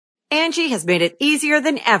Angie has made it easier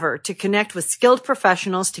than ever to connect with skilled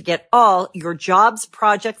professionals to get all your jobs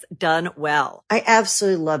projects done well. I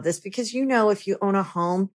absolutely love this because, if you own a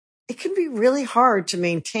home, it can be really hard to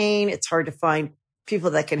maintain. It's hard to find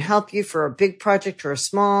people that can help you for a big project or a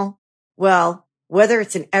small. Well, whether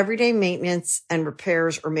it's in everyday maintenance and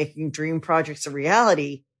repairs or making dream projects a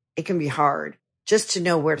reality, it can be hard just to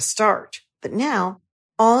know where to start. But now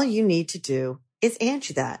all you need to do is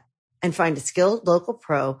Angie that and find a skilled local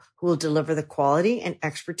pro who will deliver the quality and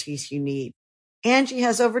expertise you need. Angie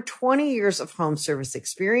has over 20 years of home service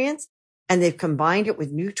experience, and they've combined it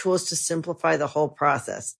with new tools to simplify the whole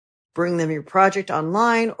process. Bring them your project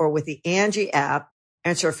online or with the Angie app,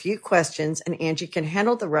 answer a few questions, and Angie can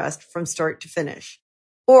handle the rest from start to finish.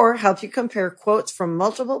 Or help you compare quotes from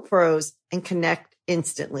multiple pros and connect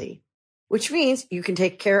instantly, which means you can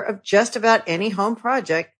take care of just about any home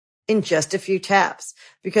project in just a few taps.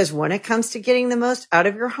 Because when it comes to getting the most out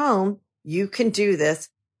of your home, you can do this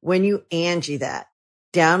when you Angie that.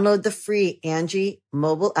 Download the free Angie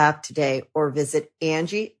mobile app today or visit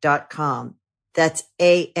Angie.com. That's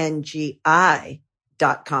ANGI.com.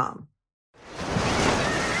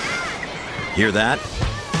 Hear that?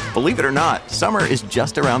 Believe it or not, summer is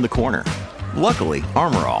just around the corner. Luckily,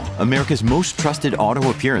 Armor All, America's most trusted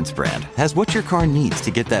auto appearance brand, has what your car needs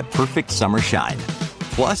to get that perfect summer shine.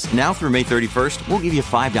 Plus, now through May 31st, we'll give you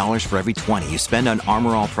 $5 for every $20 you spend on Armor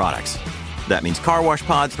All products. That means car wash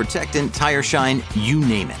pods, protectant, tire shine, you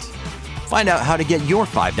name it. Find out how to get your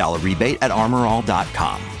 $5 rebate at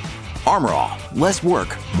armorall.com. Armor All, less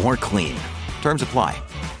work, more clean. Terms apply.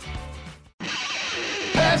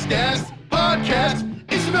 Past Gas Podcast.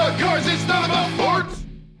 It's about cars, it's not about sports.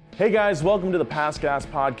 Hey guys, welcome to the Past Gas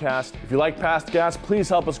Podcast. If you like Past Gas, please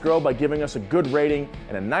help us grow by giving us a good rating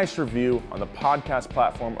and a nice review on the podcast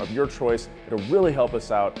platform of your choice. It'll really help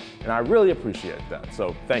us out, and I really appreciate that,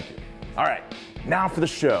 so thank you. All right, now for the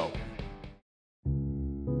show.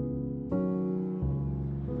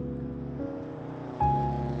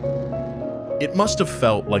 It must have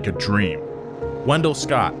felt like a dream. Wendell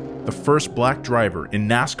Scott, the first black driver in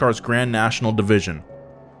NASCAR's Grand National Division,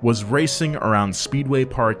 was racing around Speedway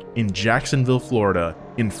Park in Jacksonville, Florida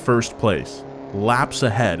in first place, laps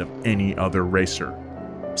ahead of any other racer.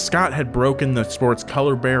 Scott had broken the sport's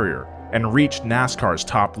color barrier and reached NASCAR's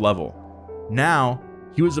top level. Now,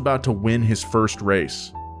 he was about to win his first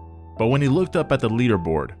race. But when he looked up at the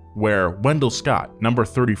leaderboard, where Wendell Scott, number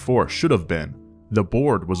 34, should have been, the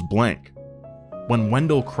board was blank. When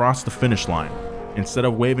Wendell crossed the finish line, instead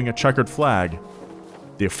of waving a checkered flag,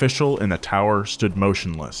 the official in the tower stood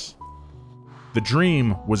motionless. The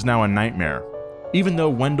dream was now a nightmare. Even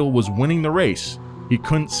though Wendell was winning the race, he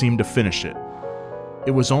couldn't seem to finish it.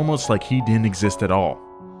 It was almost like he didn't exist at all.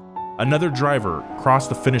 Another driver crossed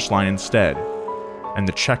the finish line instead, and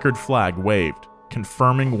the checkered flag waved,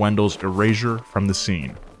 confirming Wendell's erasure from the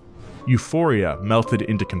scene. Euphoria melted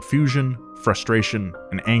into confusion, frustration,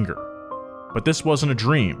 and anger. But this wasn't a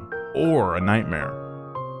dream or a nightmare.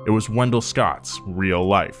 It was Wendell Scott's real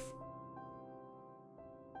life.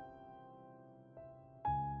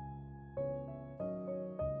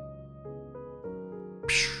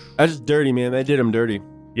 That's dirty, man. They did him dirty.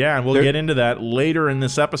 Yeah, and we'll get into that later in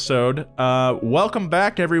this episode. Welcome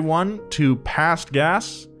back, everyone, to Past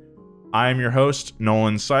Gas. I'm your host,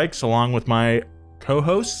 Nolan Sykes, along with my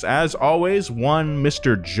co-hosts, as always, one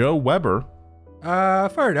Mr. Joe Weber.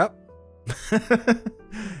 Fired up.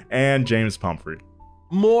 And James Pumphrey.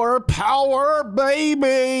 More power,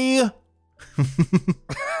 baby!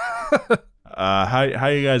 How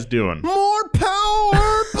you guys doing? More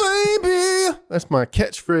power, baby! That's my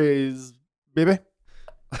catchphrase, baby.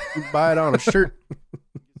 You buy it on a shirt.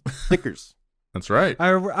 Stickers. That's right.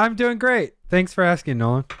 I'm doing great. Thanks for asking,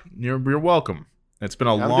 Nolan. You're welcome. It's been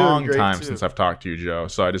a long time since I've talked to you, Joe,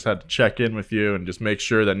 so I just had to check in with you and just make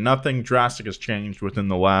sure that nothing drastic has changed within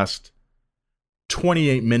the last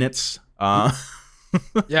 28 minutes.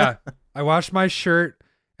 Yeah, I washed my shirt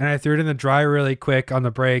and I threw it in the dryer really quick on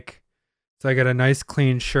the break, so I got a nice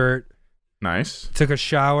clean shirt. Nice. Took a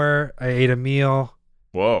shower. I ate a meal.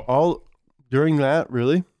 Whoa. All during that,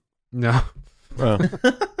 really? No. Oh.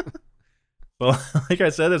 Well, like I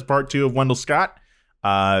said, that's part 2 of Wendell Scott,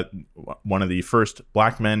 one of the first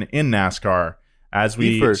black men in NASCAR. As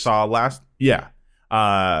we saw last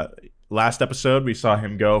episode, we saw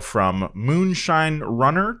him go from moonshine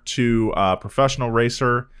runner to professional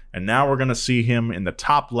racer, and now we're going to see him in the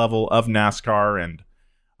top level of NASCAR and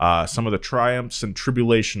some of the triumphs and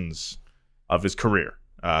tribulations of his career.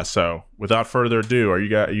 So, without further ado, are you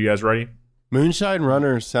guys ready? Moonshine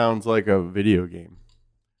Runner sounds like a video game.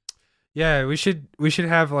 Yeah, we should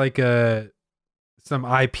have like a some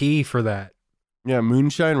IP for that. Yeah,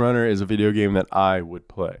 Moonshine Runner is a video game that I would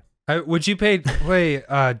play. Would you play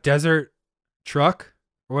Desert Truck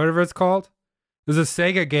or whatever it's called? There's a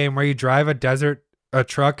Sega game where you drive a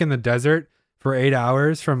truck in the desert for 8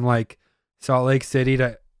 hours from like Salt Lake City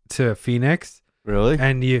to Phoenix. Really?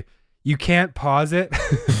 And you can't pause it.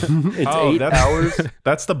 It's 8 hours.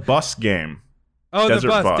 That's the bus game. Oh, Desert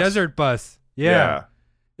the Bus. Desert Bus. Yeah.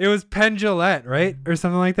 It was Penn Jillette, right? Or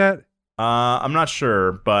something like that. I'm not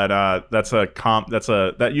sure, but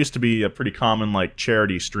that used to be a pretty common like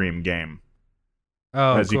charity stream game.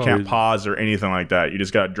 Oh, because cool. you can't pause or anything like that. You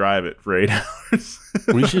just got to drive it for 8 hours.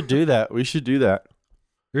 We should do that. We should.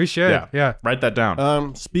 Yeah. Write that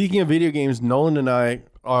down. Speaking of video games, Nolan and I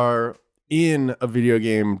are in a video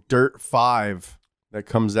game, Dirt 5, that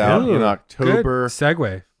comes out in October. Good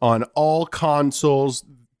segue. On all consoles,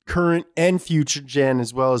 current and future gen,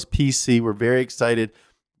 as well as PC. We're very excited.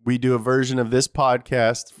 We do a version of this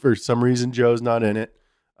podcast. For some reason, Joe's not in it.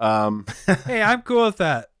 Hey, I'm cool with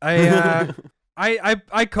that.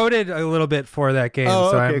 I coded a little bit for that game.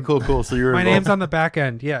 Oh, so okay, cool. So you're my involved. name's on the back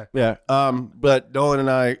end. Yeah. Yeah. But Nolan and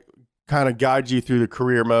I kind of guide you through the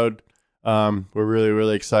career mode. We're really,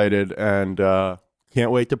 really excited and can't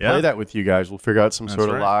wait to play that with you guys. We'll figure out some sort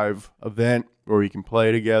of live event where we can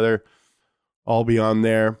play together. I'll be on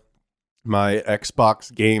there. My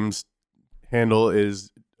Xbox games handle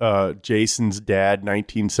is Jason's Dad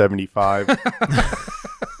 1975.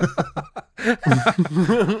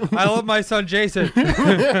 I love my son Jason.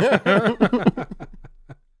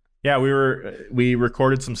 Yeah, we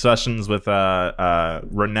recorded some sessions with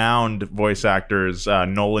renowned voice actors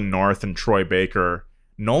Nolan North and Troy Baker.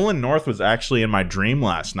 Nolan North was actually in my dream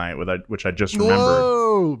last night, which I just remembered.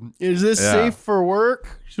 Whoa! Is this safe for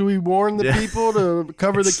work? Should we warn the people to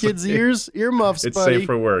cover the kids' earmuffs? It's buddy. safe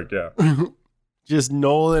for work. Yeah. Just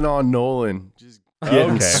Nolan on Nolan, just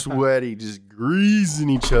getting sweaty, just greasing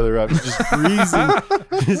each other up, just greasing,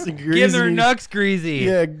 getting their knucks greasy.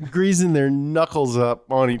 Yeah, greasing their knuckles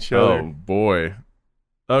up on each other. Oh boy.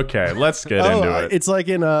 Okay, let's get into it. It's like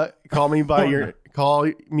in Call Me by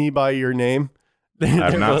Your Name.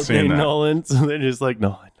 I've not seen that. Nolan, so they're just like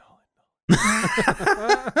Nolan.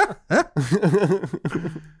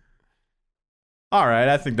 All right,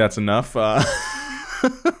 I think that's enough.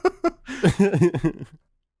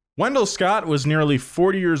 Wendell Scott was nearly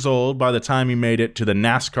 40 years old by the time he made it to the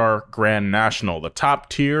NASCAR Grand National, the top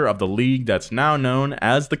tier of the league that's now known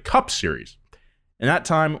as the Cup Series. In that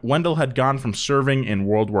time, Wendell had gone from serving in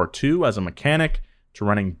World War II as a mechanic to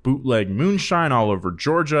running bootleg moonshine all over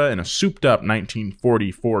Georgia in a souped-up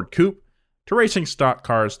 1940 Ford Coupe to racing stock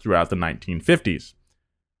cars throughout the 1950s.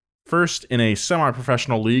 First in a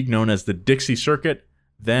semi-professional league known as the Dixie Circuit,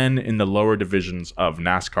 then in the lower divisions of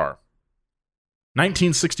NASCAR.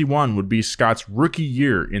 1961 would be Scott's rookie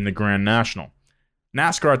year in the Grand National.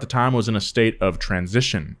 NASCAR at the time was in a state of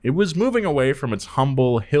transition. It was moving away from its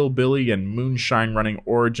humble hillbilly and moonshine running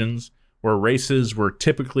origins, where races were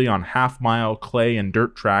typically on half-mile clay and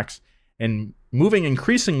dirt tracks, and moving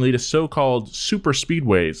increasingly to so-called super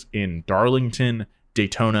speedways in Darlington,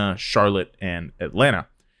 Daytona, Charlotte, and Atlanta,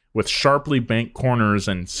 with sharply banked corners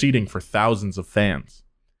and seating for thousands of fans.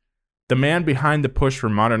 The man behind the push for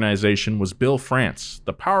modernization was Bill France,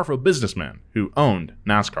 the powerful businessman who owned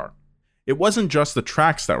NASCAR. It wasn't just the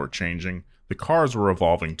tracks that were changing, the cars were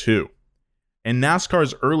evolving too. In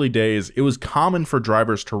NASCAR's early days, it was common for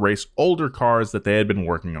drivers to race older cars that they had been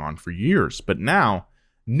working on for years, but now,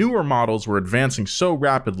 newer models were advancing so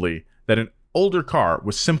rapidly that an older car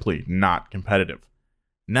was simply not competitive.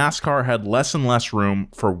 NASCAR had less and less room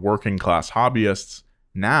for working-class hobbyists.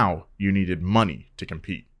 Now, you needed money to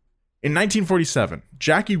compete. In 1947,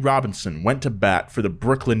 Jackie Robinson went to bat for the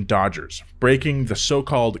Brooklyn Dodgers, breaking the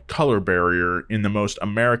so-called color barrier in the most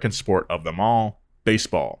American sport of them all,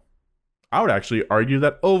 baseball. I would actually argue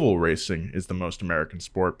that oval racing is the most American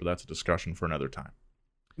sport, but that's a discussion for another time.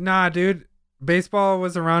 Nah, dude. Baseball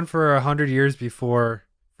was around for 100 years before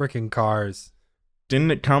freaking cars. Didn't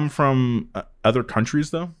it come from other countries,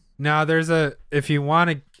 though? No, there's if you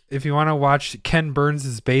want to watch Ken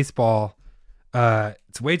Burns' baseball,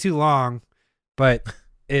 it's way too long, but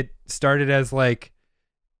it started as like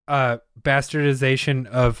a bastardization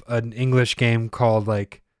of an English game called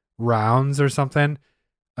like Rounds or something.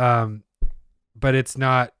 But it's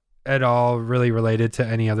not at all really related to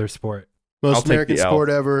any other sport. Most American sport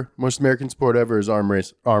ever is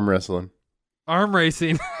arm wrestling. Arm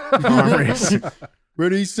racing. Arm racing.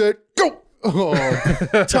 Ready, set, go.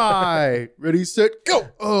 Oh, tie. Ready, set, go.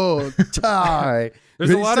 Oh, tie. There's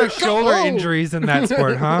a lot of shoulder injuries in that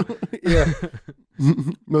sport, huh? Yeah.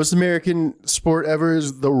 Most American sport ever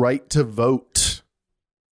is the right to vote.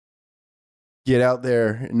 Get out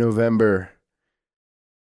there in November.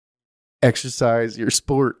 Exercise your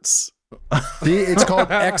sports. See, it's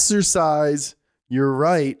called exercise your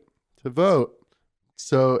right to vote.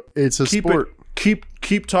 So it's a sport.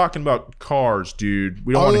 Keep talking about cars, dude.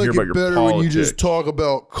 We don't want to hear about your politics. Better when you just talk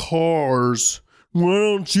about cars. Why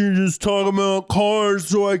don't you just talk about cars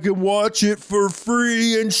so I can watch it for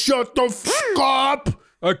free and shut the fuck up?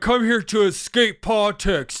 I come here to escape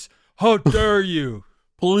politics. How dare you?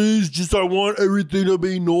 Please, I want everything to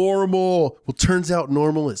be normal. Well, turns out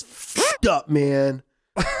normal is fucked up, man.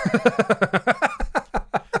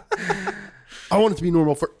 I want it to be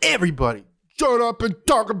normal for everybody. Shut up and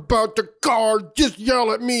talk about the cars. Just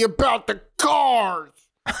yell at me about the cars.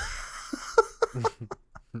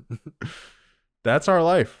 That's our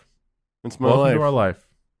life. That's my Welcome life. to our life.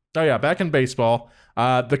 Oh, yeah. Back in baseball,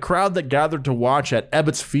 the crowd that gathered to watch at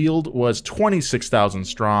Ebbets Field was 26,000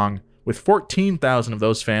 strong, with 14,000 of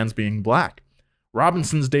those fans being black.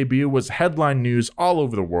 Robinson's debut was headline news all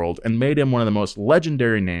over the world and made him one of the most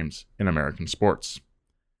legendary names in American sports.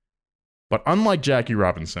 But unlike Jackie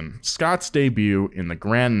Robinson, Scott's debut in the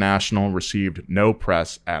Grand National received no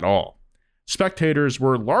press at all. Spectators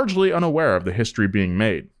were largely unaware of the history being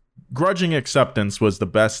made. Grudging acceptance was the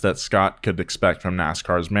best that Scott could expect from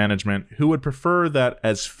NASCAR's management, who would prefer that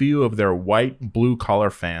as few of their white, blue-collar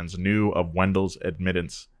fans knew of Wendell's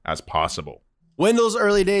admittance as possible. Wendell's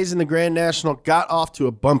early days in the Grand National got off to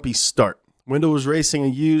a bumpy start. Wendell was racing a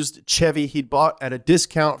used Chevy he'd bought at a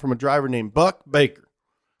discount from a driver named Buck Baker.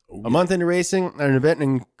 A month into racing at an event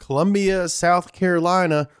in Columbia, South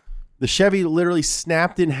Carolina, the Chevy literally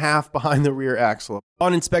snapped in half behind the rear axle.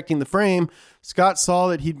 On inspecting the frame, Scott saw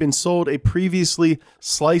that he'd been sold a previously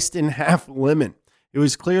sliced in half lemon. It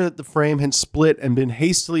was clear that the frame had split and been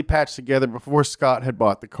hastily patched together before Scott had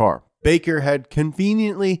bought the car. Baker had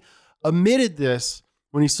conveniently admitted this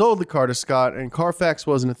when he sold the car to Scott, and Carfax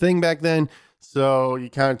wasn't a thing back then, so you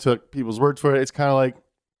kind of took people's word for it. It's kind of like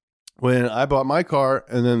when I bought my car,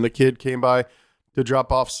 and then the kid came by to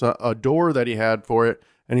drop off a door that he had for it,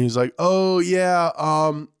 and he was like, "Oh yeah,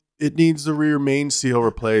 it needs the rear main seal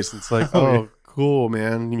replaced." And it's like, "Oh, cool,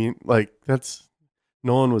 man." I mean, like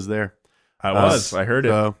no one was there. I heard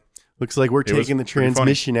it. Looks like we're taking the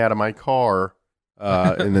transmission out of my car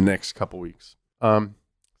in the next couple weeks.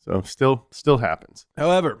 So still happens.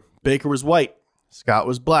 However, Baker was white. Scott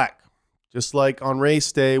was black. Just like on race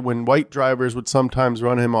day, when white drivers would sometimes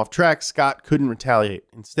run him off track, Scott couldn't retaliate.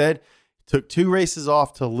 Instead, he took 2 races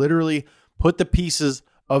off to literally put the pieces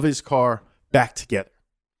of his car back together.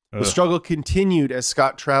 The struggle continued as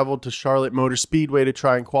Scott traveled to Charlotte Motor Speedway to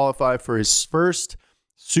try and qualify for his first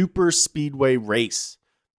super speedway race.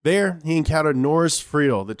 There, he encountered Norris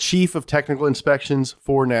Friel, the chief of technical inspections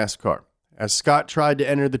for NASCAR. As Scott tried to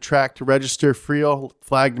enter the track to register, Friel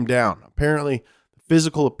flagged him down. Apparently, the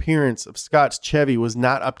physical appearance of Scott's Chevy was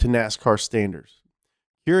not up to NASCAR standards.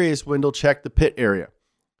 Curious, Wendell checked the pit area.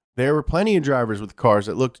 There were plenty of drivers with cars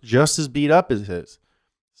that looked just as beat up as his.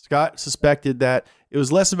 Scott suspected that it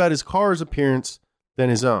was less about his car's appearance than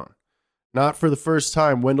his own. Not for the first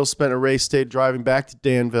time, Wendell spent a race day driving back to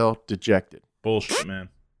Danville dejected. Bullshit, man.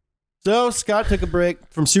 So Scott took a break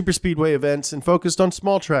from super speedway events and focused on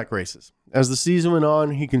small track races. As the season went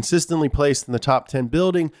on, he consistently placed in the top 10,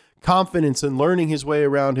 building confidence and learning his way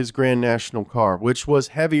around his Grand National car, which was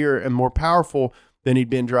heavier and more powerful than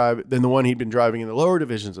the one he'd been driving in the lower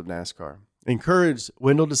divisions of NASCAR. Encouraged,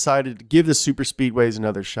 Wendell decided to give the super speedways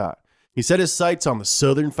another shot. He set his sights on the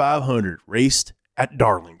Southern 500, raced at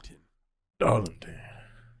Darlington.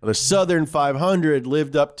 The Southern 500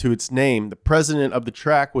 lived up to its name. The president of the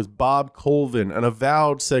track was Bob Colvin, an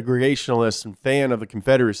avowed segregationist and fan of the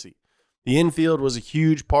Confederacy. The infield was a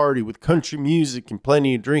huge party with country music and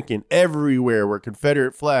plenty of drinking. Everywhere were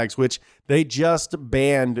Confederate flags, which they just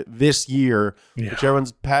banned this year, which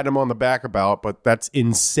everyone's patting them on the back about, but that's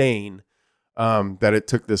insane that it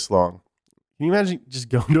took this long. Can you imagine just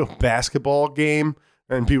going to a basketball game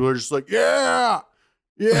and people are just like, yeah,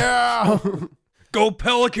 Go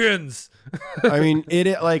Pelicans! I mean,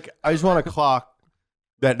 I just want to clock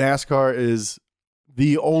that NASCAR is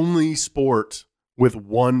the only sport with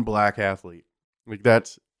one black athlete. Like,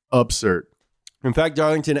 that's absurd. In fact,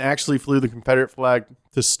 Darlington actually flew the Confederate flag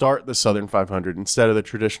to start the Southern 500 instead of the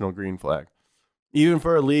traditional green flag. Even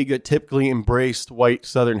for a league that typically embraced white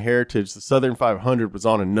Southern heritage, the Southern 500 was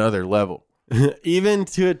on another level. Even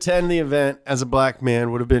to attend the event as a black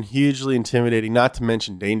man would have been hugely intimidating, not to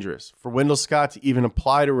mention dangerous. For Wendell Scott to even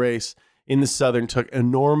apply to race in the Southern took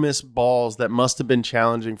enormous balls that must have been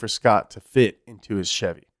challenging for Scott to fit into his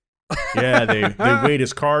Chevy. Yeah, they weighed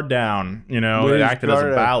his car down, it acted as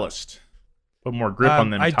a ballast. Put more grip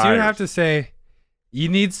on them I tires. do have to say, you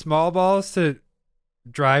need small balls to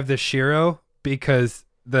drive the Shiro because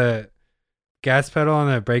the gas pedal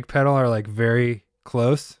and the brake pedal are like very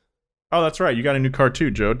close. Oh, that's right. You got a new car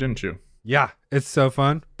too, Joe, didn't you? Yeah, it's so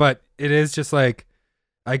fun, but it is just like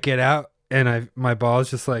I get out and my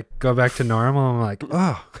balls just like go back to normal. I'm like,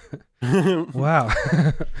 oh, wow.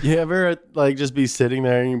 You ever like just be sitting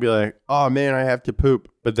there and you'd be like, oh man, I have to poop.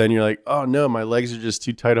 But then you're like, oh no, my legs are just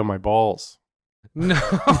too tight on my balls. No.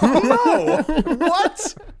 No.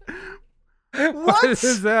 What? What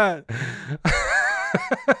is that? No.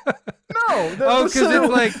 Oh, because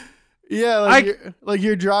it's like, Yeah, like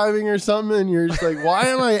you're driving or something, and you're just like, "Why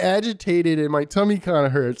am I agitated and my tummy kind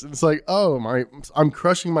of hurts?" And it's like, "Oh I'm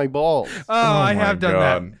crushing my balls." I have done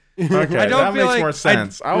that. Okay, I don't that feel makes like more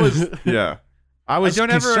sense. I was I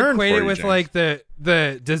don't ever concerned equate for it you, with James. like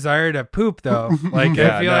the desire to poop though. Like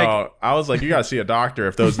Yeah, I feel like I was like, you gotta see a doctor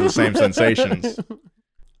if those are the same sensations.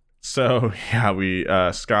 So yeah, we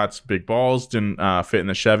Scott's big balls didn't fit in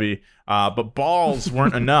the Chevy, but balls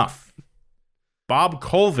weren't enough. Bob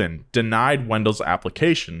Colvin denied Wendell's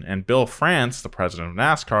application, and Bill France, the president of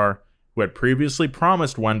NASCAR, who had previously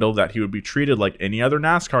promised Wendell that he would be treated like any other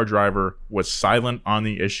NASCAR driver, was silent on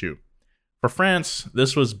the issue. For France,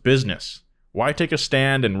 this was business. Why take a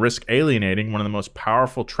stand and risk alienating one of the most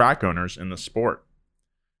powerful track owners in the sport?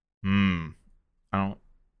 Not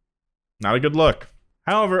a good look.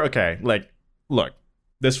 However, okay, look,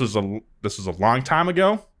 this was a long time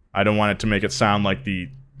ago. I don't want it to make it sound like the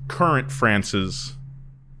current France's,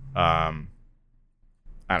 I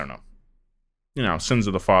don't know, sins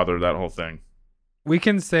of the father, that whole thing. we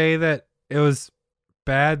can say that it was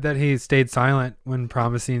bad that he stayed silent when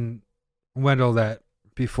promising Wendell that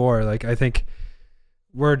before. Like, I think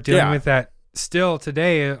we're dealing with that still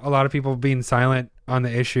today. A lot of people being silent on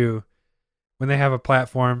the issue when they have a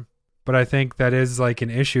platform, but I think that is like an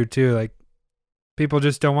issue too. Like, people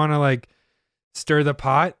just don't want to like stir the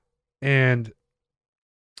pot, and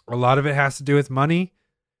a lot of it has to do with money,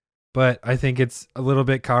 but I think it's a little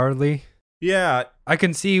bit cowardly. Yeah. I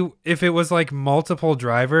can see if it was like multiple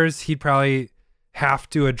drivers, he'd probably have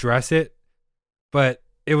to address it, but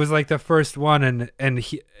it was like the first one, and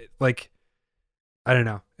he, like, I don't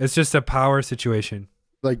know. It's just a power situation.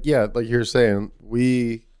 Like you're saying,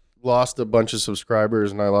 we lost a bunch of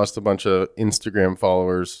subscribers and I lost a bunch of Instagram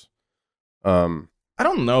followers. I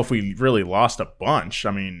don't know if we really lost a bunch.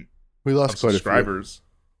 I mean, we lost quite subscribers. a few.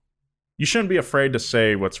 You shouldn't be afraid to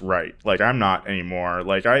say what's right. Like, I'm not anymore.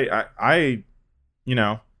 Like, I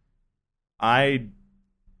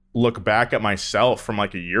look back at myself from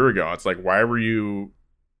like a year ago. It's like, why were you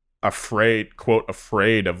quote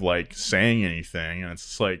afraid of like saying anything? And it's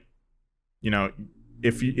just like,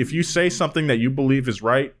 if you say something that you believe is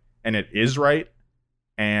right and it is right,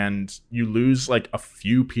 and you lose like a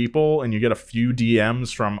few people and you get a few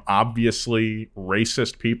DMs from obviously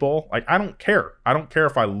racist people, like, I don't care. I don't care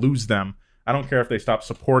if I lose them. I don't care if they stop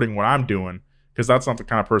supporting what I'm doing, because that's not the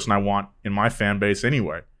kind of person I want in my fan base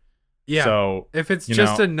anyway. Yeah. So if it's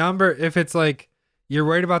just a number, if it's like you're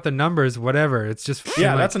worried about the numbers, whatever, it's just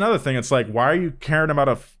that's another thing. It's like, why are you caring about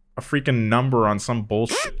a freaking number on some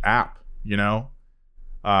bullshit app?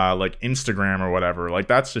 Like Instagram or whatever. Like,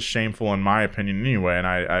 that's just shameful in my opinion anyway, and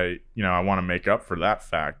I want to make up for that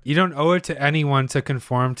fact. You don't owe it to anyone to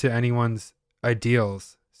conform to anyone's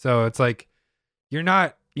ideals. So it's like you're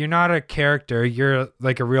not a character. You're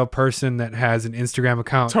like a real person that has an Instagram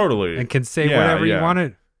account. Totally. And can say whatever you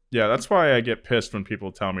wanted. Yeah, that's why I get pissed when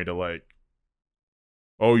people tell me to like,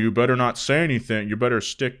 oh, you better not say anything. You better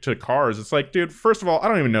stick to cars. It's like, dude, first of all, I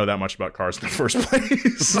don't even know that much about cars in the first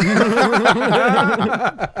place.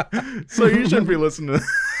 So you shouldn't be listening to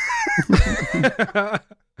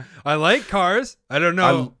I like cars. I don't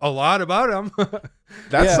know a lot about them.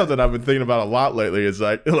 That's something I've been thinking about a lot lately. Is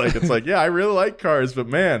like it's like, yeah, I really like cars, but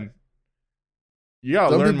man, you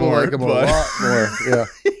gotta learn more. Like them a lot more. Yeah.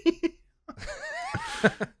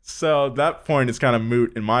 So that point is kind of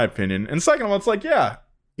moot in my opinion. And second of all, it's like, yeah,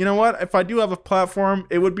 you know what? If I do have a platform,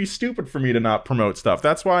 it would be stupid for me to not promote stuff.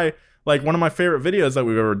 That's why, like, one of my favorite videos that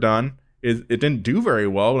we've ever done is, it didn't do very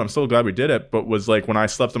well, but I'm so glad we did it. But was like when I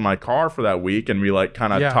slept in my car for that week and we like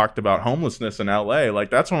kind of talked about homelessness in LA.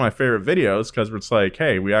 Like, that's one of my favorite videos, because it's like,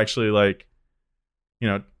 hey, we actually like,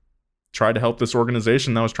 tried to help this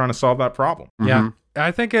organization that was trying to solve that problem. Yeah.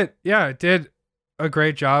 I think it did a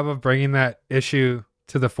great job of bringing that issue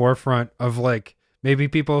to the forefront of like maybe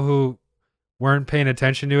people who weren't paying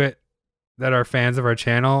attention to it that are fans of our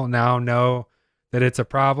channel now know that it's a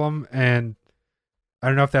problem. And I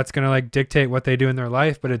don't know if that's going to like dictate what they do in their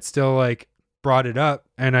life, but it's still like brought it up.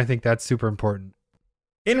 And I think that's super important.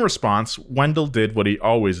 In response, Wendell did what he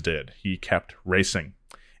always did. He kept racing.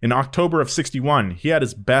 In October of 61, he had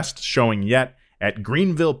his best showing yet at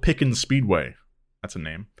Greenville Pickens Speedway. That's a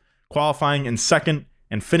name. Qualifying in second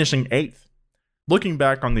and finishing 8th. Looking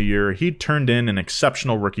back on the year, he turned in an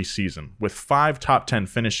exceptional rookie season with 5 top 10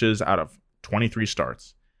 finishes out of 23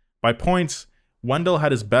 starts. By points, Wendell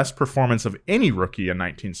had his best performance of any rookie in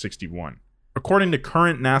 1961. According to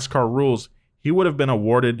current NASCAR rules, he would have been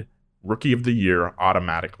awarded Rookie of the Year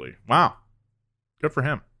automatically. Wow. Good for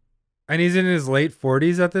him. And he's in his late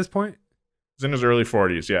 40s at this point? He's in his early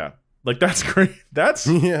 40s, yeah. Like, that's crazy. That's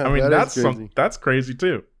that's crazy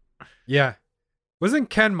too. Yeah. Wasn't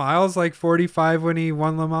Ken Miles like 45 when he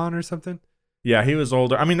won Le Mans or something? Yeah, he was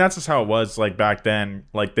older. I mean, that's just how it was like back then.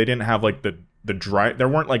 Like, they didn't have like the there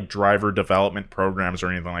weren't like driver development programs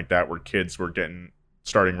or anything like that where kids were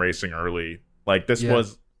starting racing early. Like, this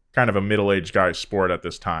was kind of a middle-aged guy's sport at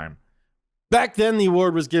this time. Back then, the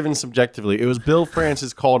award was given subjectively. It was Bill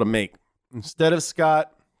France's call to make. Instead of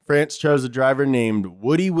Scott, France chose a driver named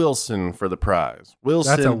Woody Wilson for the prize.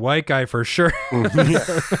 Wilson, that's a white guy for sure.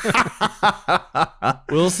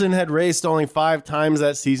 Wilson had raced only 5 times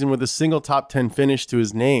that season with a single top 10 finish to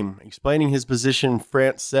his name. Explaining his position,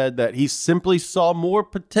 France said that he simply saw more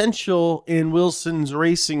potential in Wilson's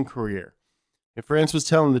racing career. If France was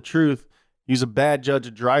telling the truth, he was a bad judge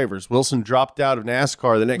of drivers. Wilson dropped out of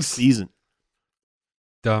NASCAR the next season.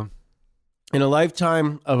 Dumb. In a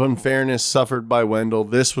lifetime of unfairness suffered by Wendell,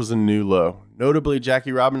 this was a new low. Notably,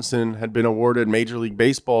 Jackie Robinson had been awarded Major League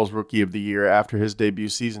Baseball's Rookie of the Year after his debut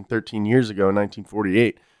season 13 years ago in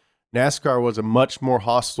 1948. NASCAR was a much more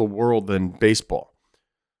hostile world than baseball.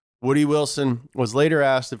 Woody Wilson was later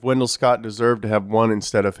asked if Wendell Scott deserved to have won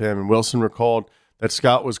instead of him, and Wilson recalled that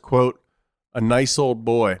Scott was, quote, a nice old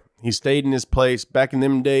boy. He stayed in his place. Back in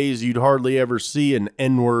them days, you'd hardly ever see an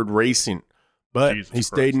N-word racing. But he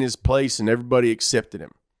stayed in his place, and everybody accepted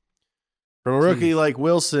him. From a rookie like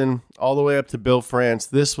Wilson all the way up to Bill France,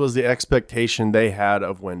 this was the expectation they had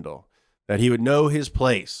of Wendell, that he would know his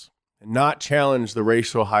place and not challenge the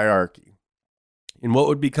racial hierarchy. In what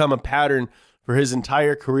would become a pattern for his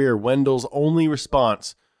entire career, Wendell's only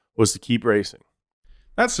response was to keep racing.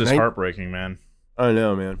 That's just heartbreaking, man. I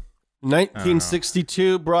know, man.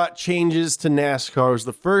 1962 brought changes to NASCAR. It was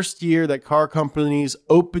the first year that car companies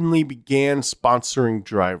openly began sponsoring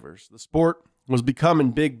drivers. The sport was becoming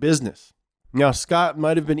big business. Now, Scott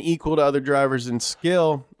might have been equal to other drivers in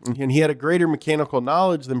skill, and he had a greater mechanical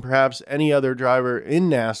knowledge than perhaps any other driver in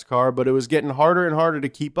NASCAR, but it was getting harder and harder to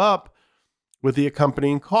keep up with the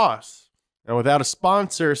accompanying costs. And without a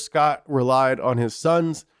sponsor, Scott relied on his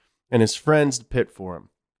sons and his friends to pit for him.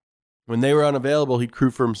 When they were unavailable, he'd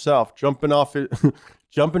crew for himself, jumping out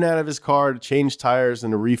of his car to change tires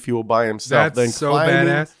and to refuel by himself. That's so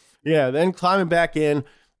badass. Yeah, then climbing back in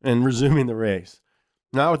and resuming the race.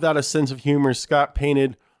 Not without a sense of humor, Scott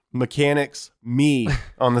painted "Mechanics Me"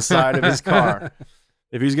 on the side of his car.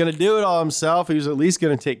 If he was going to do it all himself, he was at least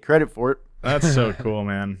going to take credit for it. That's so cool,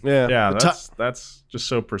 man. Yeah, that's just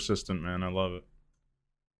so persistent, man. I love it.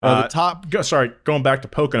 Going back to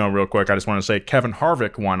Pocono real quick, I just want to say Kevin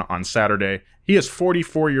Harvick won on Saturday. He is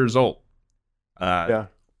 44 years old.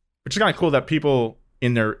 Which is kind of cool that people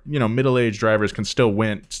in their middle-aged drivers can still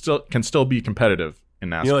win, can still be competitive in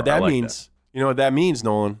NASCAR. You know what that means? You know what that means,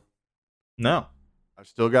 Nolan? No, I've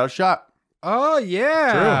still got a shot. Oh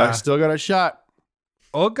yeah, true. I still got a shot.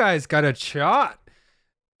 Old guy's got a shot.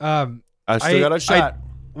 I still got a shot.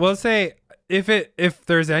 We'll say if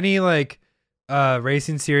there's any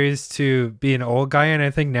racing series to be an old guy in, I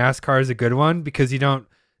think NASCAR is a good one because you don't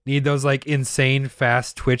need those insane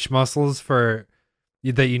fast twitch muscles that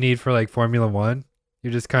you need for Formula One.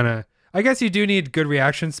 You're just kind of, I guess you do need good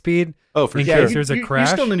reaction speed. Oh, for in sure. case there's a crash.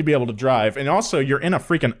 You still need to be able to drive, and also you're in a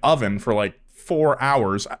freaking oven for 4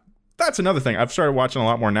 hours. That's another thing. I've started watching a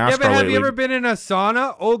lot more NASCAR Yeah, but have lately. you ever been in a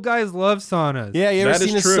sauna? Old guys love saunas. Yeah, you ever That is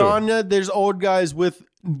seen a true. sauna? There's old guys with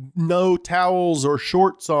no towels or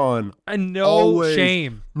shorts on. And no Always.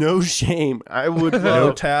 shame. No shame. I would love.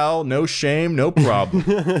 No towel, no shame, no problem.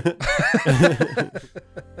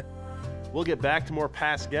 We'll get back to more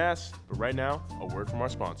Past Gas, but right now, a word from our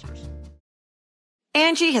sponsors.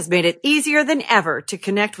 Angie has made it easier than ever to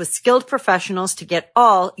connect with skilled professionals to get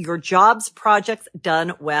all your jobs projects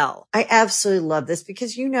done well. I absolutely love this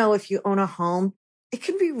because, if you own a home, it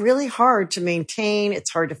can be really hard to maintain.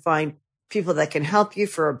 It's hard to find people that can help you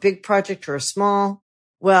for a big project or a small.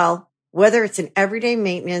 Well, whether it's in everyday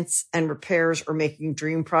maintenance and repairs or making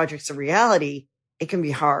dream projects a reality, it can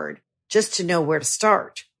be hard just to know where to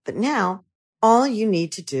start. But now all you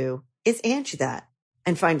need to do is Angie that.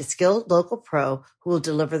 and find a skilled local pro who will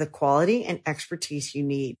deliver the quality and expertise you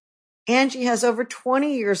need. Angie has over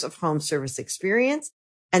 20 years of home service experience,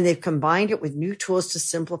 and they've combined it with new tools to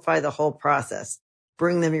simplify the whole process.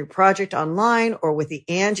 Bring them your project online or with the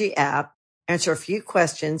Angie app, answer a few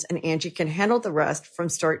questions, and Angie can handle the rest from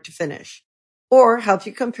start to finish. Or help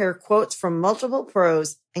you compare quotes from multiple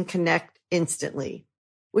pros and connect instantly,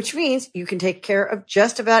 which means you can take care of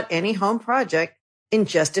just about any home project in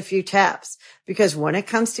just a few taps. Because when it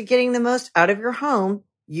comes to getting the most out of your home,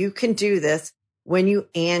 you can do this when you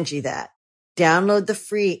Angie that. Download the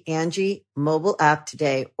free Angie mobile app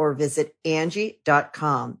today or visit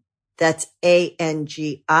Angie.com. That's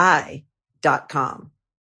ANGI.com.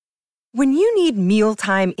 When you need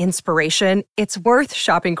mealtime inspiration, it's worth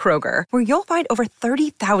shopping Kroger, where you'll find over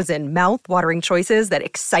 30,000 mouth-watering choices that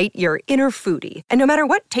excite your inner foodie. And no matter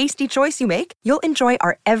what tasty choice you make, you'll enjoy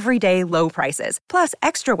our everyday low prices, plus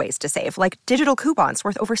extra ways to save, like digital coupons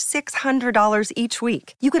worth over $600 each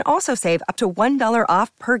week. You can also save up to $1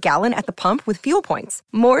 off per gallon at the pump with fuel points.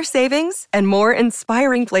 More savings and more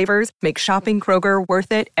inspiring flavors make shopping Kroger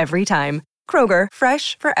worth it every time. Kroger,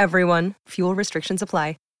 fresh for everyone. Fuel restrictions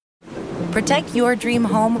apply. Protect your dream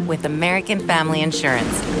home with American Family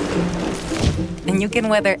Insurance. And you can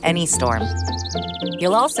weather any storm.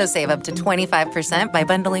 You'll also save up to 25% by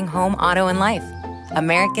bundling home, auto, and life.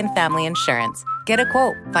 American Family Insurance. Get a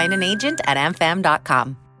quote. Find an agent at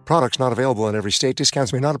amfam.com. Products not available in every state.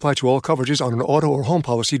 Discounts may not apply to all coverages on an auto or home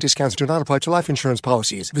policy. Discounts do not apply to life insurance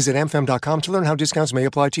policies. Visit amfam.com to learn how discounts may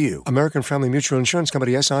apply to you. American Family Mutual Insurance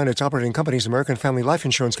Company, SI, and its operating companies, American Family Life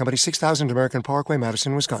Insurance Company, 6000 American Parkway,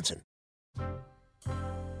 Madison, Wisconsin.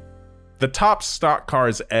 The top stock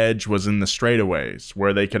car's edge was in the straightaways,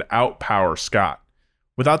 where they could outpower Scott.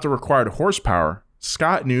 Without the required horsepower,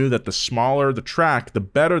 Scott knew that the smaller the track, the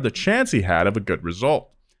better the chance he had of a good result.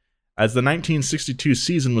 As the 1962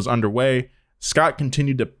 season was underway, Scott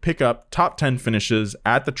continued to pick up top 10 finishes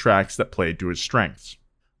at the tracks that played to his strengths.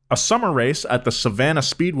 A summer race at the Savannah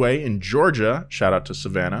Speedway in Georgia, shout out to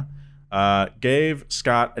Savannah, gave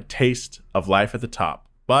Scott a taste of life at the top,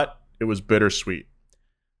 but it was bittersweet.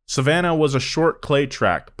 Savannah was a short clay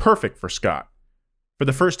track, perfect for Scott. For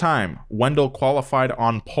the first time, Wendell qualified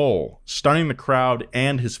on pole, stunning the crowd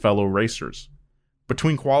and his fellow racers.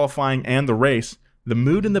 Between qualifying and the race, the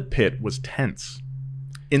mood in the pit was tense.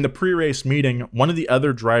 In the pre-race meeting, one of the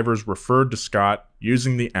other drivers referred to Scott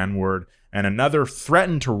using the N-word, and another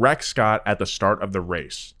threatened to wreck Scott at the start of the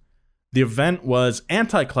race. The event was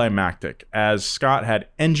anticlimactic, as Scott had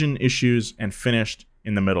engine issues and finished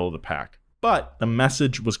in the middle of the pack. But the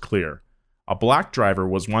message was clear. A black driver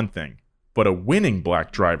was one thing, but a winning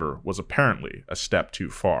black driver was apparently a step too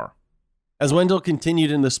far. As Wendell continued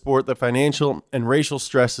in the sport, the financial and racial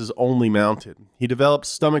stresses only mounted. He developed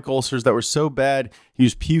stomach ulcers that were so bad he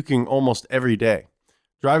was puking almost every day.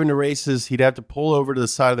 Driving to races, he'd have to pull over to the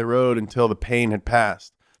side of the road until the pain had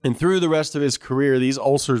passed. And through the rest of his career, these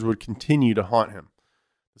ulcers would continue to haunt him.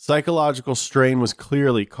 The psychological strain was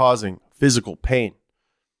clearly causing physical pain.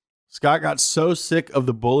 Scott got so sick of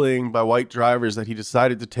the bullying by white drivers that he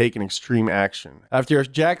decided to take an extreme action. After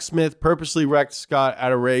Jack Smith purposely wrecked Scott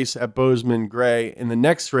at a race at Bozeman Gray, in the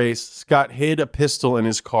next race, Scott hid a pistol in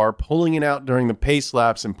his car, pulling it out during the pace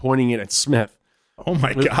laps and pointing it at Smith. Oh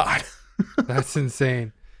my God. That's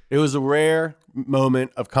insane. It was a rare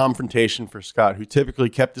moment of confrontation for Scott, who typically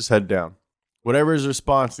kept his head down. Whatever his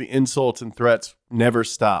response, the insults and threats never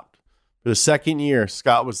stopped. For the second year,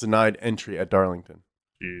 Scott was denied entry at Darlington.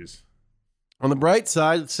 Jeez. On the bright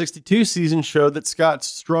side, the 62 season showed that Scott's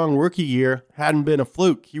strong rookie year hadn't been a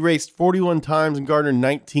fluke. He raced 41 times and garnered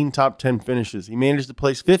 19 top 10 finishes. He managed to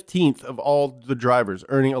place 15th of all the drivers,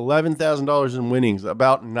 earning $11,000 in winnings,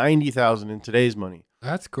 about $90,000 in today's money.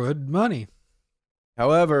 That's good money.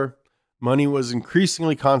 However, money was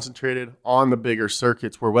increasingly concentrated on the bigger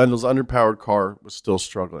circuits where Wendell's underpowered car was still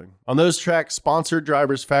struggling. On those tracks, sponsored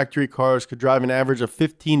drivers' factory cars could drive an average of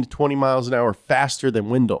 15 to 20 miles an hour faster than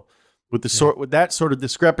Wendell. With that sort of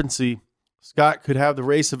discrepancy, Scott could have the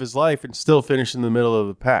race of his life and still finish in the middle of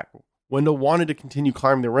the pack. Wendell wanted to continue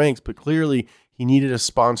climbing the ranks, but clearly he needed a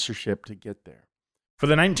sponsorship to get there. For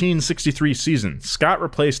the 1963 season, Scott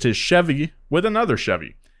replaced his Chevy with another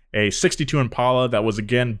Chevy, a 62 Impala that was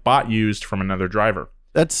again used from another driver.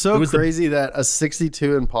 That's so crazy that a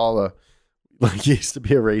 62 Impala used to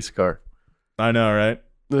be a race car. I know, right?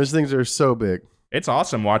 Those things are so big. It's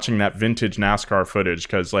awesome watching that vintage NASCAR footage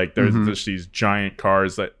because there's just these giant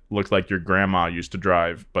cars that look like your grandma used to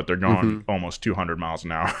drive, but they're going almost 200 miles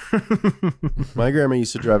an hour. My grandma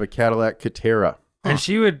used to drive a Cadillac Catera. And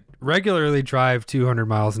she would regularly drive 200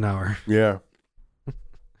 miles an hour. Yeah.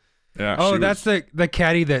 Yeah. Oh, that's the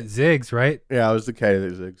caddy that zigs, right? Yeah, it was the caddy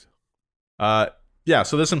that zigs. Yeah,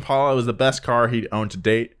 so this Impala was the best car he'd owned to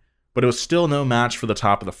date, but it was still no match for the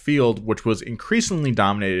top of the field, which was increasingly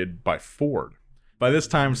dominated by Ford. By this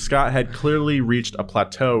time, Scott had clearly reached a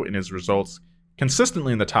plateau in his results,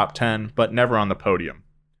 consistently in the top 10, but never on the podium.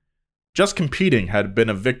 Just competing had been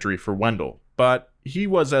a victory for Wendell, but he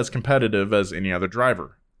was as competitive as any other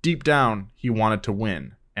driver. Deep down, he wanted to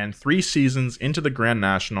win, and 3 seasons into the Grand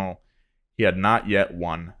National, he had not yet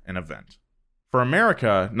won an event. For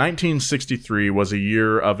America, 1963 was a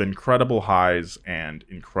year of incredible highs and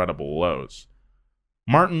incredible lows.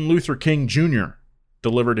 Martin Luther King Jr.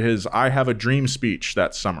 delivered his I Have a Dream speech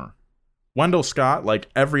that summer. Wendell Scott, like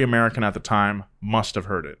every American at the time, must have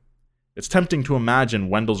heard it. It's tempting to imagine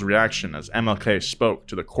Wendell's reaction as MLK spoke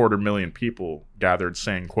to the 250,000 people gathered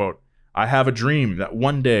saying, quote, "I have a dream that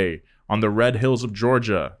one day, on the red hills of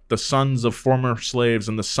Georgia, the sons of former slaves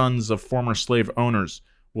and the sons of former slave owners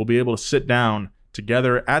will be able to sit down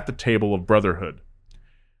together at the table of brotherhood."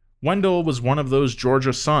 Wendell was one of those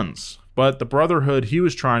Georgia sons, but the brotherhood he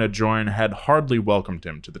was trying to join had hardly welcomed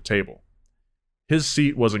him to the table. His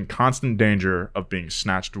seat was in constant danger of being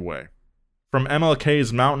snatched away. From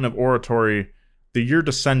MLK's mountain of oratory, the year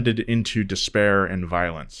descended into despair and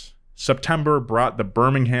violence. September brought the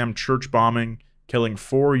Birmingham church bombing, killing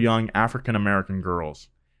 4 young African-American girls.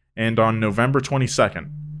 And on November 22nd,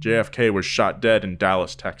 JFK was shot dead in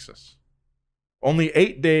Dallas, Texas. Only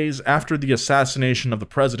 8 days after the assassination of the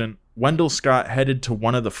president, Wendell Scott headed to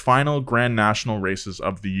one of the final Grand National races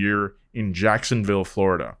of the year in Jacksonville,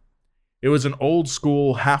 Florida. It was an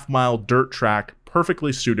old-school half-mile dirt track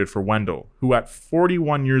perfectly suited for Wendell, who at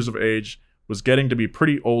 41 years of age was getting to be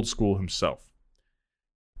pretty old-school himself.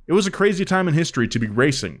 It was a crazy time in history to be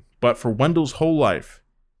racing, but for Wendell's whole life,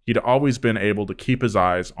 he'd always been able to keep his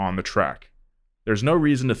eyes on the track. There's no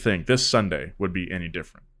reason to think this Sunday would be any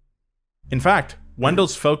different. In fact,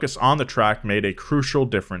 Wendell's focus on the track made a crucial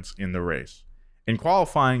difference in the race. In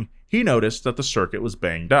qualifying, he noticed that the circuit was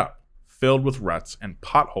banged up, filled with ruts and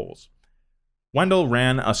potholes. Wendell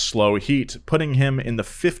ran a slow heat, putting him in the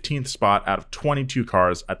 15th spot out of 22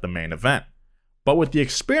 cars at the main event. But with the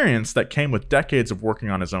experience that came with decades of working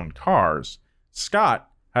on his own cars, Scott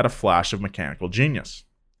had a flash of mechanical genius.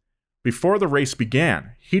 Before the race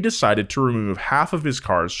began, he decided to remove half of his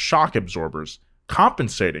car's shock absorbers,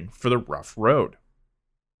 compensating for the rough road.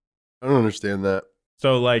 I don't understand that.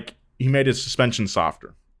 So, he made his suspension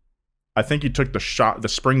softer. I think he took the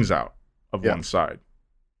springs out of one side.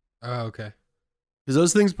 Oh, okay. Because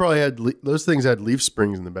those things probably had leaf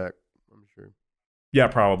springs in the back, I'm sure. Yeah,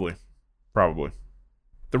 probably.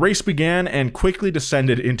 The race began and quickly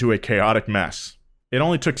descended into a chaotic mess. It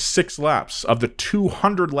only took 6 laps of the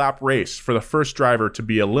 200-lap race for the first driver to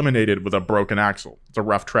be eliminated with a broken axle. It's a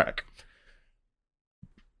rough track.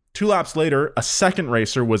 2 laps later, a second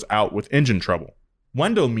racer was out with engine trouble.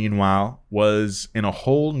 Wendell, meanwhile, was in a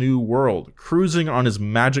whole new world, cruising on his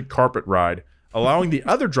magic carpet ride, allowing the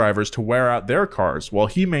other drivers to wear out their cars while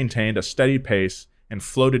he maintained a steady pace and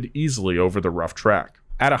floated easily over the rough track.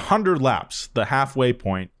 At 100 laps, the halfway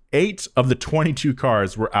point, 8 of the 22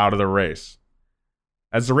 cars were out of the race.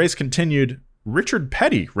 As the race continued, Richard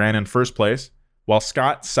Petty ran in first place, while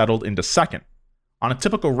Scott settled into second. On a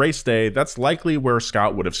typical race day, that's likely where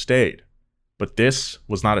Scott would have stayed. But this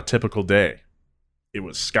was not a typical day. It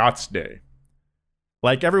was Scott's day.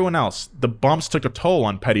 Like everyone else, the bumps took a toll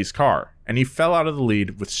on Petty's car, and he fell out of the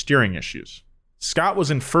lead with steering issues. Scott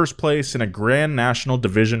was in first place in a Grand National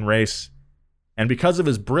Division race, and because of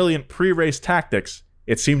his brilliant pre-race tactics,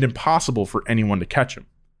 it seemed impossible for anyone to catch him.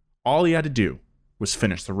 All he had to do was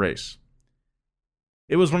finish the race.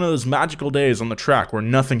 It was one of those magical days on the track where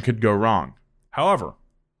nothing could go wrong. However,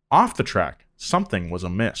 off the track, something was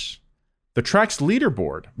amiss. The track's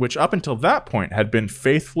leaderboard, which up until that point had been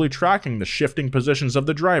faithfully tracking the shifting positions of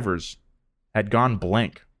the drivers, had gone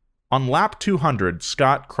blank. On lap 200,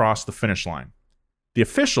 Scott crossed the finish line. The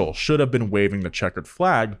official should have been waving the checkered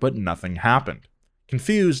flag, but nothing happened.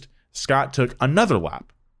 Confused, Scott took another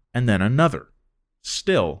lap, and then another.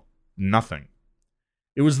 Still, nothing.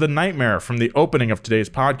 It was the nightmare from the opening of today's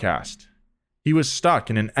podcast. He was stuck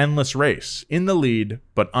in an endless race, in the lead,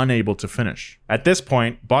 but unable to finish. At this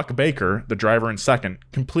point, Buck Baker, the driver in second,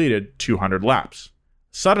 completed 200 laps.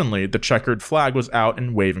 Suddenly, the checkered flag was out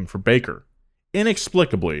and waving for Baker.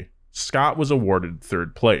 Inexplicably, Scott was awarded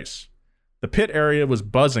third place. The pit area was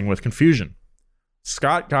buzzing with confusion.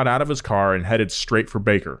 Scott got out of his car and headed straight for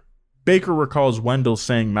Baker. Baker recalls Wendell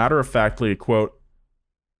saying matter-of-factly, quote,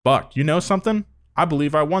 "Buck, you know something? I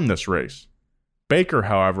believe I won this race." Baker,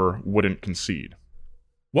 however, wouldn't concede.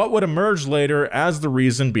 What would emerge later as the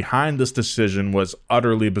reason behind this decision was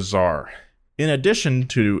utterly bizarre. In addition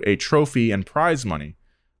to a trophy and prize money,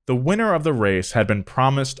 the winner of the race had been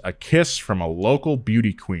promised a kiss from a local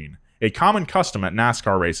beauty queen, a common custom at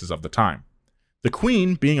NASCAR races of the time. The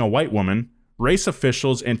queen, being a white woman, race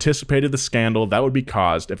officials anticipated the scandal that would be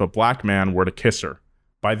caused if a black man were to kiss her.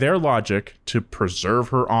 By their logic, to preserve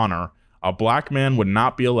her honor, a black man would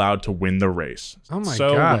not be allowed to win the race. Oh my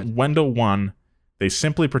so God. when Wendell won, they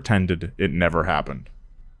simply pretended it never happened.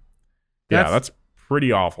 That's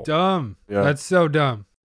pretty awful. Dumb. Yeah. That's so dumb.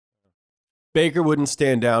 Baker wouldn't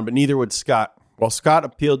stand down, but neither would Scott. While Scott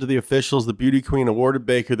appealed to the officials, the beauty queen awarded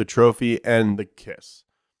Baker the trophy and the kiss,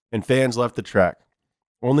 and fans left the track.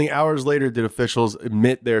 Only hours later did officials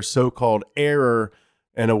admit their so-called error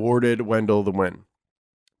and awarded Wendell the win.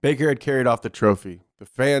 Baker had carried off the trophy. The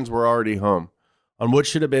fans were already home. On what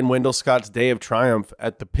should have been Wendell Scott's day of triumph,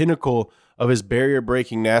 at the pinnacle of his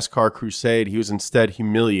barrier-breaking NASCAR crusade, he was instead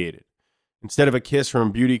humiliated. Instead of a kiss from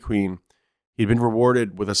a beauty queen, he'd been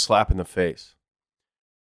rewarded with a slap in the face.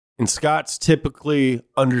 In Scott's typically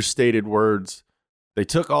understated words, they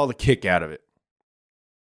took all the kick out of it.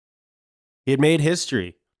 He had made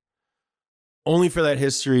history, only for that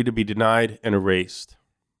history to be denied and erased.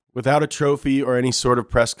 Without a trophy or any sort of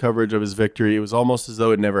press coverage of his victory, it was almost as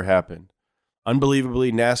though it never happened.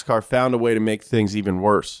 Unbelievably, NASCAR found a way to make things even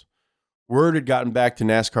worse. Word had gotten back to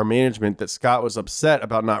NASCAR management that Scott was upset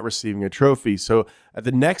about not receiving a trophy, so at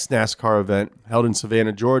the next NASCAR event, held in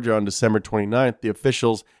Savannah, Georgia on December 29th, the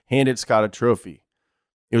officials handed Scott a trophy.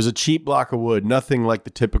 It was a cheap block of wood, nothing like the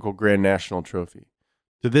typical Grand National trophy.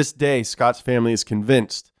 To this day, Scott's family is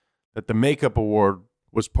convinced that the makeup award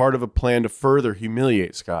was part of a plan to further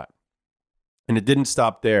humiliate Scott. And it didn't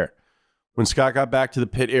stop there. When Scott got back to the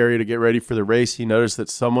pit area to get ready for the race, he noticed that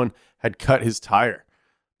someone had cut his tire.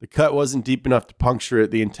 The cut wasn't deep enough to puncture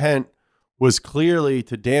it. The intent was clearly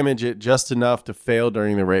to damage it just enough to fail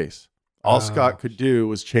during the race. All Scott could do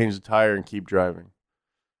was change the tire and keep driving.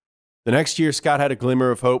 The next year, Scott had a glimmer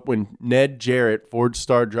of hope when Ned Jarrett, Ford's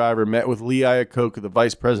star driver, met with Lee Iacocca, the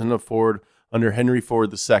vice president of Ford under Henry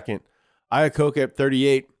Ford II. Iacocca, at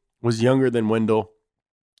 38, was younger than Wendell,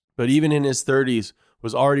 but even in his 30s,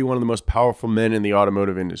 was already one of the most powerful men in the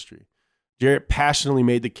automotive industry. Jarrett passionately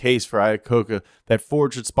made the case for Iacocca that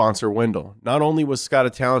Ford should sponsor Wendell. Not only was Scott a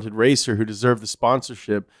talented racer who deserved the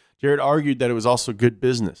sponsorship, Jarrett argued that it was also good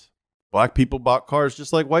business. Black people bought cars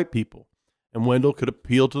just like white people, and Wendell could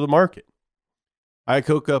appeal to the market.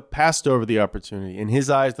 Iacocca passed over the opportunity. In his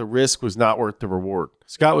eyes, the risk was not worth the reward.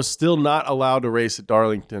 Scott was still not allowed to race at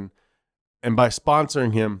Darlington, and by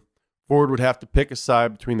sponsoring him, Ford would have to pick a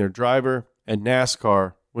side between their driver and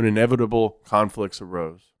NASCAR when inevitable conflicts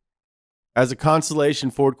arose. As a consolation,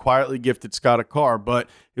 Ford quietly gifted Scott a car, but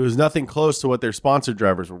it was nothing close to what their sponsor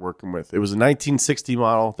drivers were working with. It was a 1960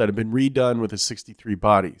 model that had been redone with a 63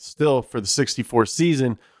 body. Still, for the 64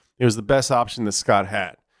 season, it was the best option that Scott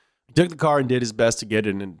had. He took the car and did his best to get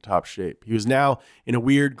it in top shape. He was now in a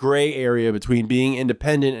weird gray area between being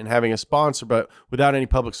independent and having a sponsor, but without any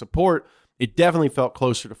public support, it definitely felt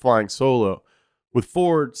closer to flying solo. With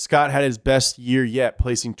Ford, Scott had his best year yet,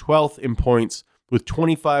 placing 12th in points with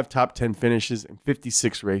 25 top 10 finishes and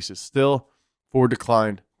 56 races. Still, Ford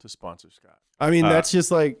declined to sponsor Scott. I mean, that's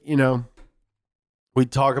just like, you know, we've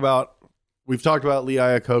talked about Lee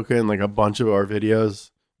Iacocca in like a bunch of our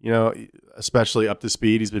videos, you know, especially Up to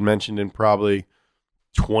Speed. He's been mentioned in probably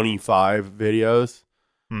 25 videos.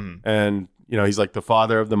 And, you know, he's like the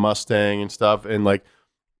father of the Mustang and stuff. And like,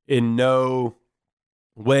 in no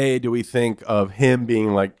way do we think of him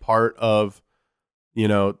being like part of, you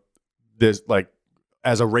know, this like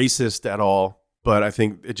as a racist at all. But I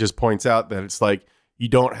think it just points out that it's like, you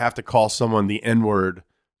don't have to call someone the N-word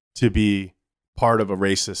to be part of a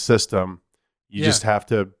racist system. You just have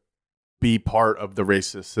to be part of the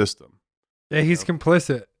racist system. Yeah, he's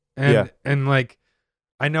complicit. And like,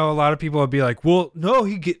 I know a lot of people would be like, well, no,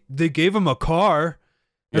 they gave him a car.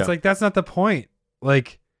 It's like, that's not the point.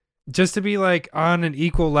 Like, just to be like on an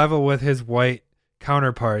equal level with his white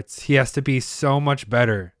counterparts, he has to be so much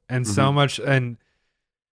better and so much, and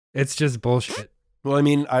it's just bullshit. Well, I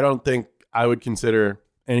mean, I don't think I would consider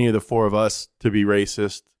any of the four of us to be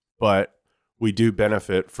racist, but we do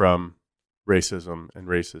benefit from racism and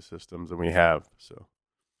racist systems, and we have. So,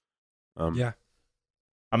 yeah.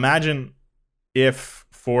 Imagine if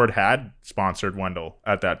Ford had sponsored Wendell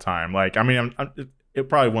at that time. Like, I mean, it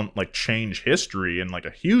probably wouldn't like change history in like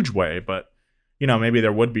a huge way, but you know, maybe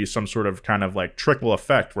there would be some sort of kind of like trickle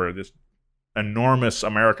effect where this enormous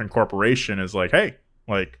American corporation is like, hey,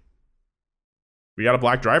 like, we got a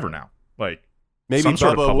black driver now. Like, Maybe some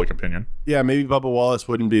sort of public opinion. Yeah, maybe Bubba Wallace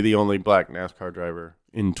wouldn't be the only black NASCAR driver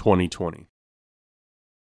in 2020.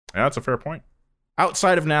 Yeah, that's a fair point.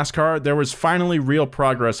 Outside of NASCAR, there was finally real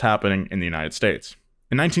progress happening in the United States.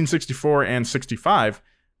 In 1964 and 65,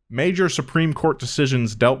 major Supreme Court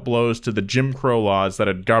decisions dealt blows to the Jim Crow laws that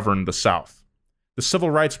had governed the South. The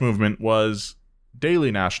civil rights movement was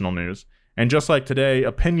daily national news, and just like today,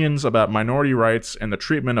 opinions about minority rights and the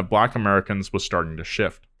treatment of black Americans was starting to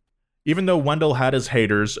shift. Even though Wendell had his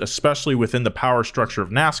haters, especially within the power structure of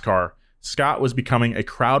NASCAR, Scott was becoming a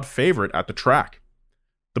crowd favorite at the track.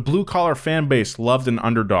 The blue-collar fan base loved an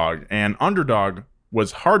underdog, and underdog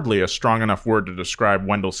was hardly a strong enough word to describe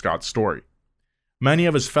Wendell Scott's story. Many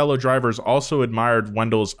of his fellow drivers also admired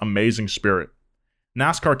Wendell's amazing spirit.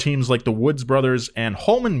 NASCAR teams like the Woods brothers and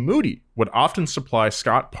Holman Moody would often supply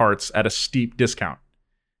Scott parts at a steep discount.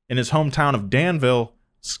 In his hometown of Danville,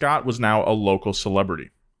 Scott was now a local celebrity.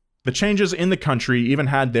 The changes in the country even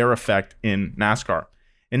had their effect in NASCAR.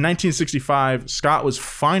 In 1965, Scott was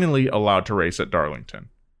finally allowed to race at Darlington.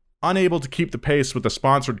 Unable to keep the pace with the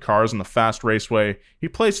sponsored cars on the fast raceway, he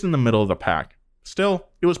placed in the middle of the pack. Still,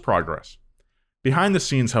 it was progress. Behind the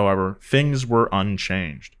scenes, however, things were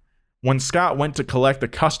unchanged. When Scott went to collect the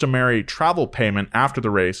customary travel payment after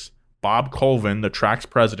the race, Bob Colvin, the track's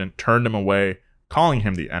president, turned him away, calling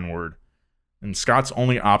him the N-word, and Scott's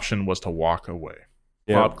only option was to walk away.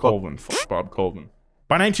 Yeah, Bob Colvin.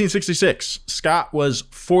 By 1966, Scott was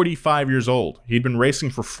 45 years old. He'd been racing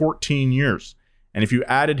for 14 years. And if you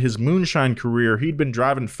added his moonshine career, he'd been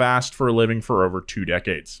driving fast for a living for over 2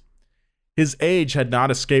 decades. His age had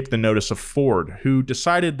not escaped the notice of Ford, who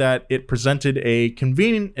decided that it presented a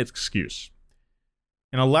convenient excuse.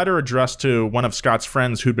 In a letter addressed to one of Scott's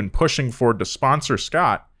friends who'd been pushing Ford to sponsor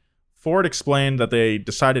Scott, Ford explained that they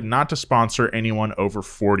decided not to sponsor anyone over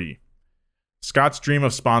 40. Scott's dream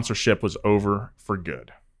of sponsorship was over for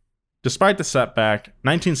good. Despite the setback,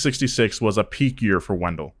 1966 was a peak year for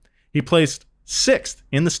Wendell. He placed 6th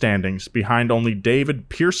in the standings behind only David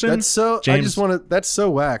Pearson. That's so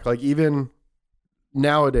whack. Like, even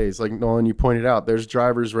nowadays, like Nolan, you pointed out, there's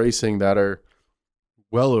drivers racing that are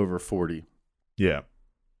well over 40. Yeah.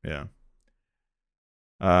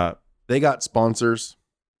 They got sponsors.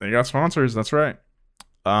 That's right.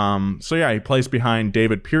 He placed behind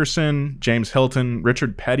David Pearson, James Hilton,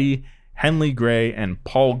 Richard Petty, Henley Gray, and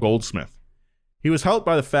Paul Goldsmith. He was helped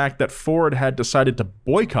by the fact that Ford had decided to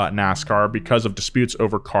boycott NASCAR because of disputes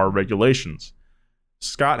over car regulations.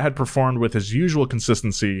 Scott had performed with his usual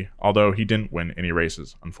consistency, although he didn't win any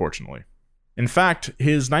races, unfortunately. In fact,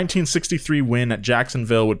 his 1963 win at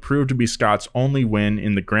Jacksonville would prove to be Scott's only win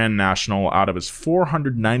in the Grand National out of his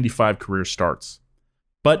 495 career starts.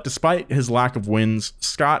 But despite his lack of wins,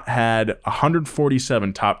 Scott had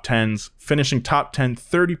 147 top 10s, finishing top 10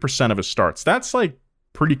 30% of his starts. That's like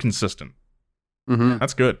pretty consistent. Mm-hmm.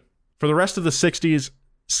 That's good. For the rest of the 60s,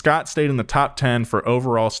 Scott stayed in the top 10 for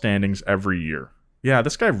overall standings every year. Yeah,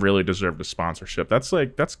 this guy really deserved a sponsorship. That's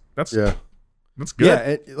good.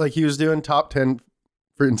 Yeah, he was doing top 10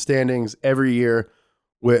 in standings every year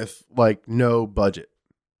with like no budget.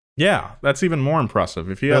 Yeah, that's even more impressive.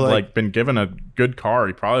 If he had been given a good car,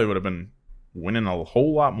 he probably would have been winning a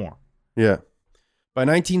whole lot more. Yeah. By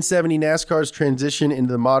 1970, NASCAR's transition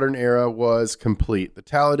into the modern era was complete. The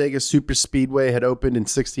Talladega Superspeedway had opened in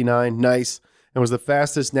 '69, nice, and was the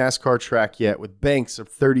fastest NASCAR track yet, with banks of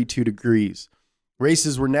 32 degrees.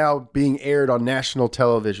 Races were now being aired on national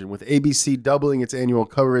television, with ABC doubling its annual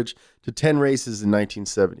coverage to 10 races in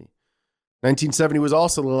 1970. 1970 was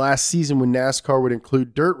also the last season when NASCAR would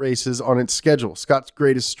include dirt races on its schedule, Scott's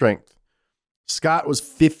greatest strength. Scott was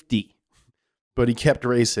 50, but he kept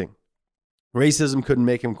racing. Racism couldn't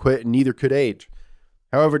make him quit, and neither could age.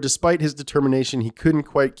 However, despite his determination, he couldn't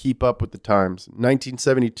quite keep up with the times. In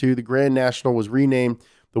 1972, the Grand National was renamed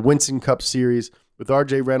the Winston Cup Series, with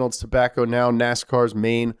R.J. Reynolds Tobacco now NASCAR's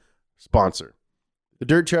main sponsor. The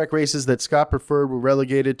dirt track races that Scott preferred were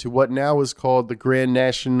relegated to what now is called the Grand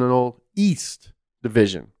National East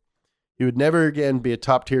Division. He would never again be a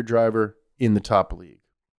top-tier driver in the top league.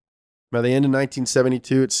 By the end of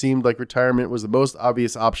 1972, it seemed like retirement was the most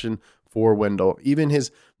obvious option for Wendell. Even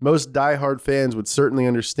his most diehard fans would certainly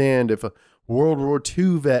understand if a World War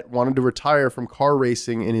II vet wanted to retire from car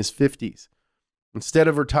racing in his 50s. Instead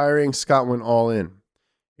of retiring, Scott went all in.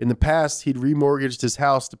 In the past, he'd remortgaged his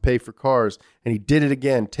house to pay for cars, and he did it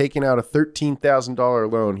again, taking out a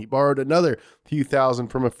 $13,000 loan. He borrowed another few thousand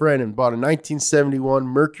from a friend and bought a 1971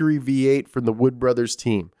 Mercury V8 from the Wood Brothers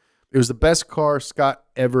team. It was the best car Scott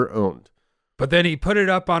ever owned. But then he put it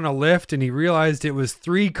up on a lift and he realized it was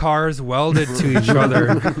 3 cars welded to each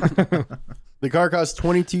other. The car cost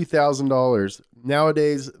 $22,000.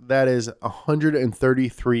 Nowadays, that is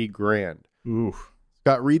 $133,000. Oof.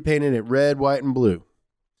 Scott repainted it red, white, and blue.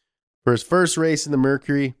 For his first race in the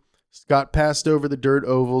Mercury, Scott passed over the dirt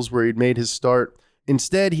ovals where he'd made his start.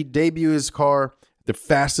 Instead, he debuted his car at the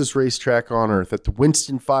fastest racetrack on earth, at the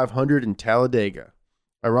Winston 500 in Talladega.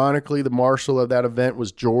 Ironically, the marshal of that event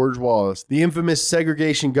was George Wallace, the infamous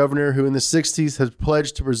segregation governor who in the 60s has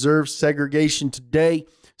pledged to preserve segregation today,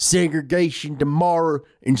 segregation tomorrow,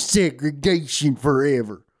 and segregation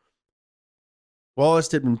forever.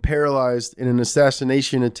 Wallace had been paralyzed in an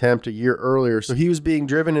assassination attempt a year earlier, so he was being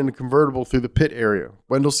driven in a convertible through the pit area.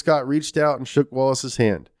 Wendell Scott reached out and shook Wallace's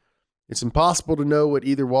hand. It's impossible to know what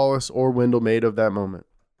either Wallace or Wendell made of that moment.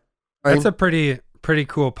 That's a pretty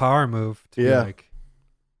cool power move. To be like.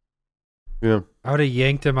 Yeah. I would have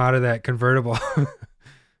yanked him out of that convertible.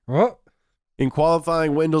 Well, in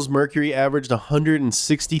qualifying, Wendell's Mercury averaged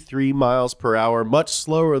 163 miles per hour, much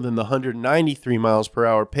slower than the 193 miles per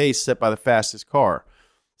hour pace set by the fastest car.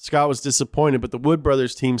 Scott was disappointed, but the Wood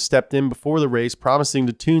Brothers team stepped in before the race, promising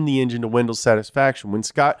to tune the engine to Wendell's satisfaction. When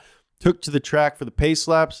Scott took to the track for the pace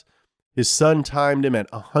laps, his son timed him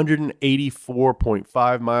at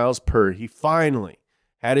 184.5 miles per. He finally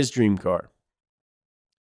had his dream car.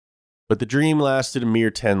 But the dream lasted a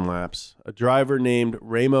mere 10 laps. A driver named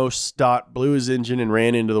Ramos Stott blew his engine and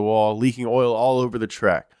ran into the wall, leaking oil all over the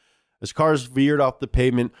track. As cars veered off the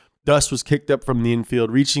pavement, dust was kicked up from the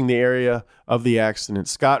infield, reaching the area of the accident.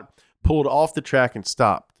 Scott pulled off the track and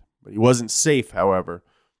stopped. But he wasn't safe, however.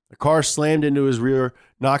 A car slammed into his rear,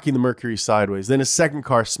 knocking the Mercury sideways. Then a second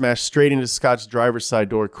car smashed straight into Scott's driver's side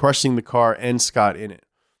door, crushing the car and Scott in it.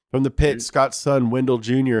 From the pit, Scott's son, Wendell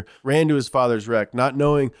Jr., ran to his father's wreck, not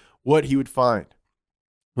knowing what he would find.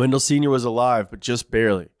 Wendell Sr. was alive, but just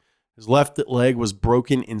barely. His left leg was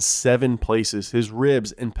broken in 7 places. His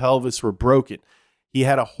ribs and pelvis were broken. He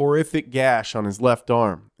had a horrific gash on his left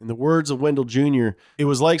arm. In the words of Wendell Jr., it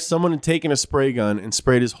was like someone had taken a spray gun and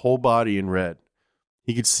sprayed his whole body in red.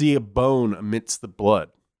 He could see a bone amidst the blood.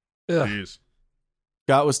 Jeez.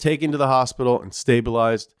 Scott was taken to the hospital and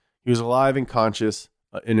stabilized. He was alive and conscious,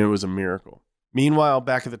 and it was a miracle. Meanwhile,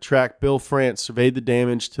 back at the track, Bill France surveyed the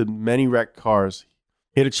damage to many wrecked cars.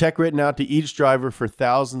 He had a check written out to each driver for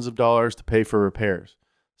thousands of dollars to pay for repairs.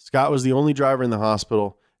 Scott was the only driver in the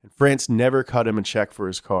hospital, and France never cut him a check for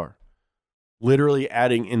his car, literally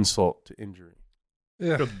adding insult to injury.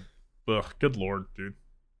 yeah. Good Lord, dude.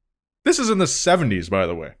 This is in the 70s, by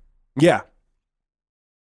the way. Yeah.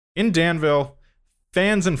 In Danville,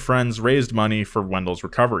 fans and friends raised money for Wendell's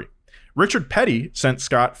recovery. Richard Petty sent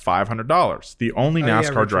Scott $500, the only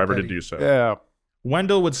NASCAR driver to do so. Yeah.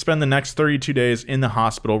 Wendell would spend the next 32 days in the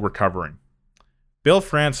hospital recovering. Bill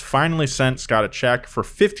France finally sent Scott a check for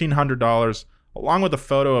 $1,500, along with a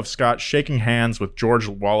photo of Scott shaking hands with George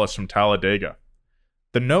Wallace from Talladega.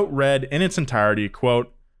 The note read in its entirety,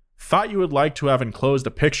 quote, "Thought you would like to have enclosed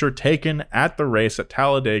a picture taken at the race at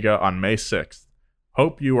Talladega on May 6th.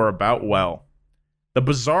 Hope you are about well." The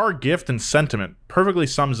bizarre gift and sentiment perfectly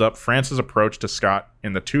sums up France's approach to Scott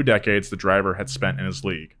in the 2 decades the driver had spent in his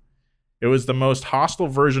league. It was the most hostile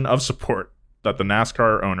version of support that the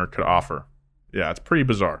NASCAR owner could offer. Yeah, it's pretty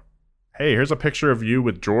bizarre. Hey, here's a picture of you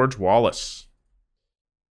with George Wallace.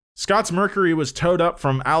 Scott's Mercury was towed up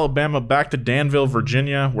from Alabama back to Danville,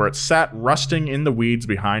 Virginia, where it sat rusting in the weeds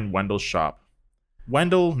behind Wendell's shop.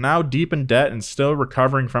 Wendell, now deep in debt and still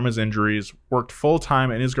recovering from his injuries, worked full-time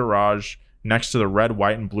in his garage next to the red,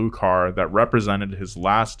 white, and blue car that represented his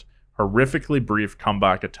last horrifically brief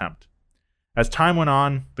comeback attempt. As time went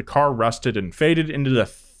on, the car rusted and faded into the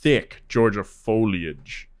thick Georgia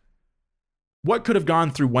foliage. What could have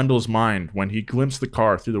gone through Wendell's mind when he glimpsed the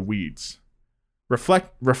car through the weeds?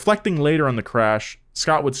 Reflecting later on the crash,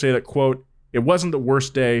 Scott would say that, quote, "It wasn't the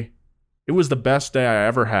worst day. It was the best day I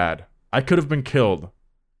ever had. I could have been killed.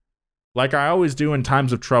 Like I always do in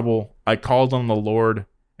times of trouble, I called on the Lord,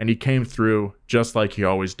 and he came through just like he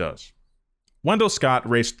always does." Wendell Scott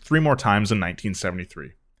raced 3 more times in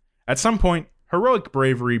 1973. At some point, heroic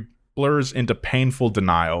bravery blurs into painful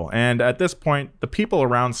denial, and at this point, the people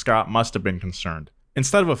around Scott must have been concerned.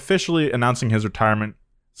 Instead of officially announcing his retirement,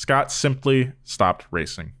 Scott simply stopped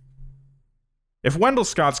racing. If Wendell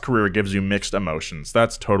Scott's career gives you mixed emotions,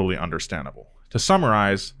 that's totally understandable. To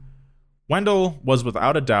summarize, Wendell was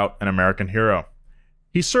without a doubt an American hero.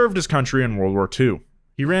 He served his country in World War II.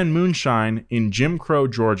 He ran moonshine in Jim Crow,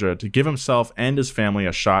 Georgia to give himself and his family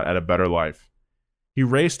a shot at a better life. He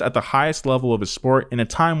raced at the highest level of his sport in a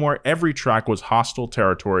time where every track was hostile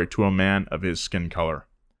territory to a man of his skin color.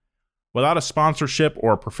 Without a sponsorship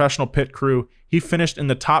or a professional pit crew, he finished in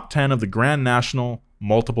the top 10 of the Grand National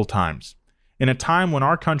multiple times. In a time when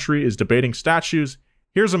our country is debating statues,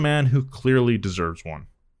 here's a man who clearly deserves one.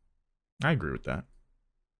 I agree with that.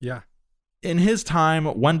 Yeah. In his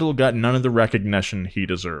time, Wendell got none of the recognition he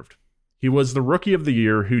deserved. He was the Rookie of the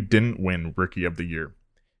Year who didn't win Rookie of the Year.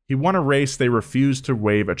 He won a race they refused to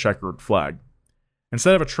wave a checkered flag.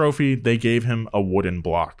 Instead of a trophy, they gave him a wooden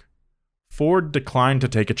block. Ford declined to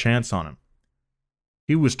take a chance on him.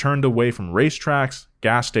 He was turned away from racetracks,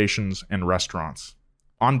 gas stations, and restaurants.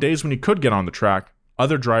 On days when he could get on the track,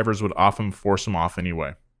 other drivers would often force him off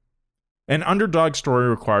anyway. An underdog story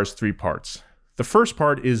requires 3 parts. The first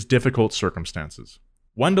part is difficult circumstances.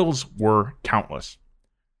 Wendell's were countless.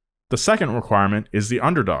 The second requirement is the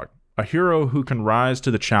underdog, a hero who can rise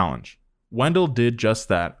to the challenge. Wendell did just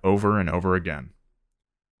that over and over again.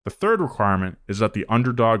 The third requirement is that the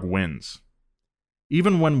underdog wins.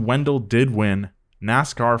 Even when Wendell did win,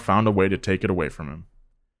 NASCAR found a way to take it away from him.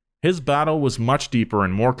 His battle was much deeper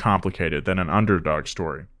and more complicated than an underdog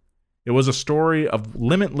story. It was a story of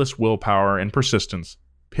limitless willpower and persistence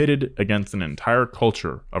pitted against an entire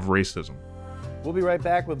culture of racism. We'll be right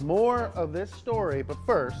back with more of this story, but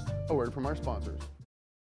first, a word from our sponsors.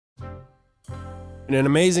 In an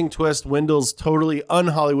amazing twist, Wendell's totally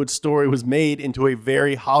un-Hollywood story was made into a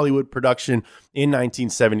very Hollywood production in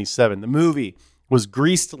 1977. The movie was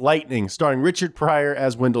Greased Lightning, starring Richard Pryor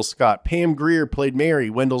as Wendell Scott. Pam Grier played Mary,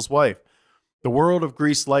 Wendell's wife. The world of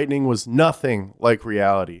Greased Lightning was nothing like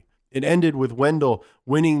reality. It ended with Wendell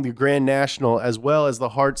winning the Grand National as well as the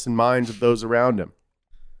hearts and minds of those around him.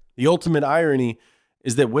 The ultimate irony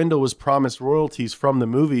is that Wendell was promised royalties from the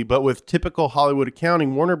movie, but with typical Hollywood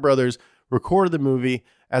accounting, Warner Brothers recorded the movie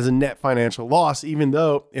as a net financial loss, even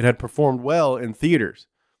though it had performed well in theaters.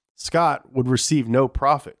 Scott would receive no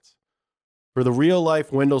profits. For the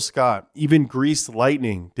real-life Wendell Scott, even Greased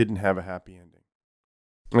Lightning didn't have a happy ending.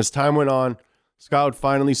 As time went on, Scott would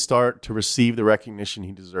finally start to receive the recognition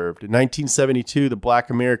he deserved. In 1972, the Black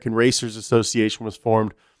American Racers Association was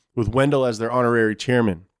formed with Wendell as their honorary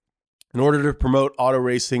chairman in order to promote auto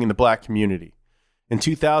racing in the black community. In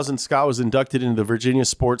 2000, Scott was inducted into the Virginia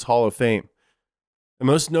Sports Hall of Fame. And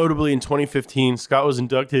most notably, in 2015, Scott was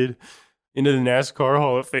inducted into the NASCAR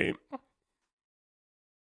Hall of Fame.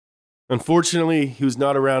 Unfortunately, he was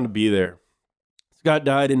not around to be there. Scott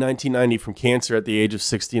died in 1990 from cancer at the age of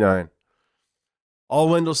 69. All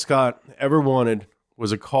Wendell Scott ever wanted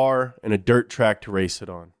was a car and a dirt track to race it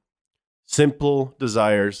on. Simple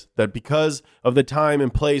desires that, because of the time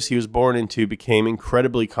and place he was born into, became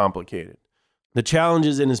incredibly complicated. The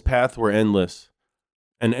challenges in his path were endless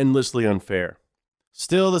and endlessly unfair.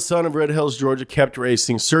 Still, the son of Red Hills, Georgia, kept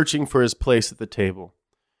racing, searching for his place at the table.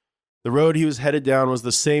 The road he was headed down was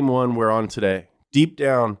the same one we're on today. Deep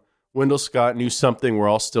down, Wendell Scott knew something we're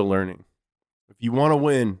all still learning. If you want to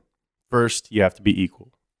win, first you have to be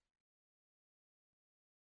equal.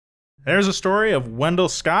 There's a story of Wendell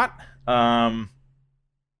Scott.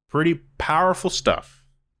 Pretty powerful stuff.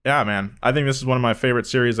 Yeah, man. I think this is one of my favorite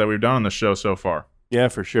series that we've done on the show so far. Yeah,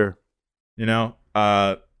 for sure. You know,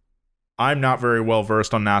 I'm not very well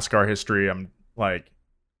versed on NASCAR history. I'm like,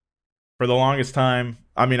 for the longest time,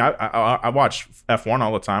 I mean, I watch F1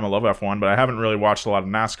 all the time. I love F1, but I haven't really watched a lot of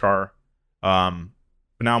NASCAR. But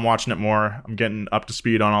now I'm watching it more. I'm getting up to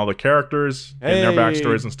speed on all the characters and their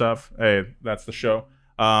backstories and stuff. Hey, that's the show.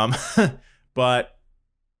 But,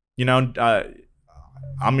 you know,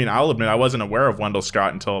 I mean, I'll admit I wasn't aware of Wendell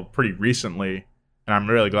Scott until pretty recently. And I'm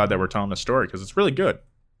really glad that we're telling this story because it's really good.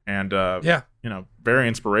 And, yeah, you know, very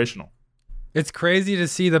inspirational. It's crazy to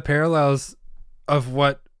see the parallels of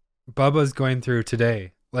what Bubba's going through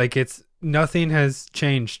today. Like, it's nothing has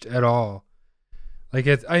changed at all. Like,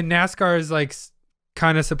 NASCAR is like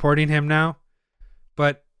kind of supporting him now,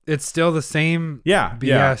 but it's still the same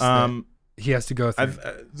BS that he has to go through.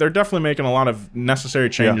 They're definitely making a lot of necessary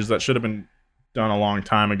changes that should have been done a long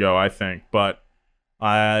time ago, I think. But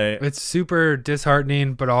it's super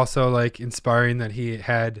disheartening, but also like inspiring that he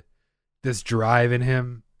had this drive in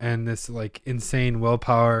him and this like insane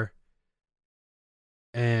willpower.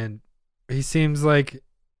 And he seems like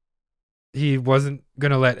he wasn't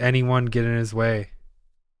going to let anyone get in his way.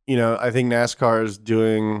 You know, I think NASCAR is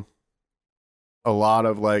doing a lot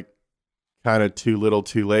of like kind of too little,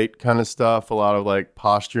 too late kind of stuff, a lot of like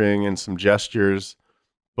posturing and some gestures.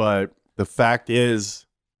 But the fact is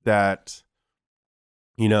that,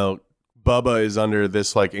 you know, Bubba is under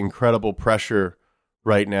this like incredible pressure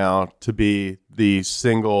right now to be the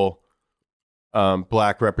single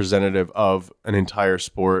black representative of an entire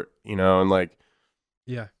sport, you know, and like,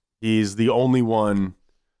 yeah, he's the only one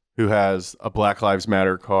who has a Black Lives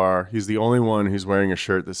Matter car. He's the only one who's wearing a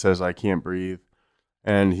shirt that says "I can't breathe,"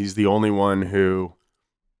 and he's the only one who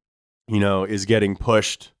is getting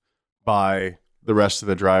pushed by the rest of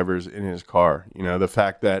the drivers in his car. The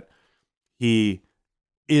fact that he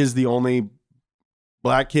is the only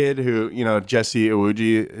black kid who, Jesse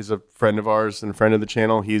Iwuji is a friend of ours and a friend of the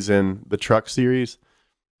channel. He's in the truck series.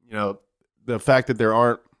 The fact that there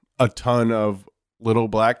aren't a ton of little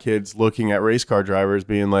black kids looking at race car drivers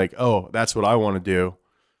being like, oh, that's what I want to do,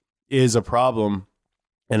 is a problem.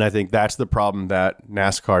 And I think that's the problem that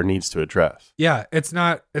NASCAR needs to address. Yeah, it's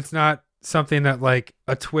not something that like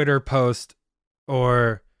a Twitter post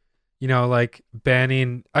or like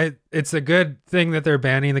banning. It's a good thing that they're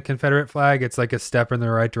banning the Confederate flag. It's like a step in the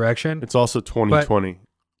right direction. It's also 2020. But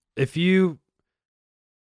if you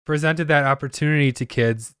presented that opportunity to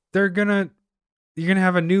kids, you're gonna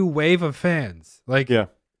have a new wave of fans. Like, yeah,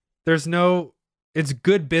 it's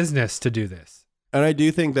good business to do this. And I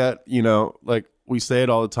do think that, like we say it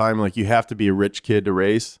all the time, like you have to be a rich kid to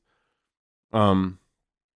race. And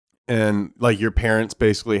like your parents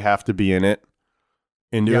basically have to be into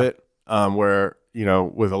it. Where,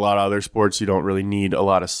 with a lot of other sports, you don't really need a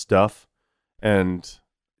lot of stuff, and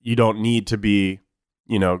you don't need to be,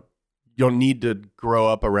 you don't need to grow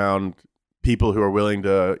up around people who are willing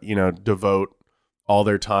to, devote all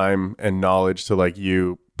their time and knowledge to like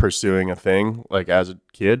you pursuing a thing like as a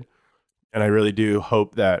kid. And I really do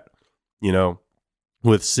hope that,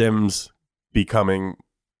 with sims becoming,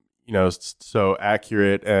 so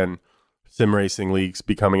accurate and sim racing leagues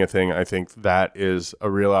becoming a thing, I think that is a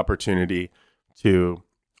real opportunity to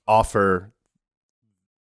offer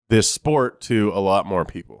this sport to a lot more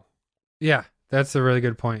people. Yeah, that's a really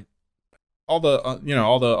good point. All the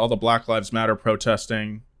all the Black Lives Matter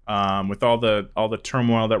protesting, with all the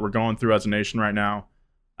turmoil that we're going through as a nation right now,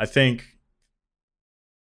 I think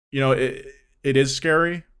it is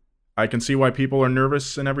scary. I can see why people are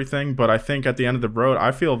nervous and everything, but I think at the end of the road,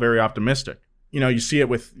 I feel very optimistic. You see it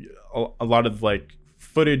with a lot of like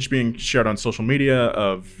footage being shared on social media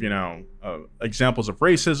of, examples of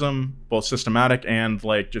racism, both systematic and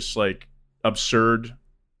like just like absurd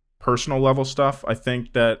personal level stuff. I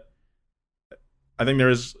think there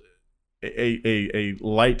is a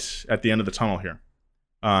light at the end of the tunnel here.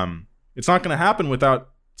 It's not going to happen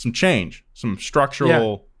without some change, some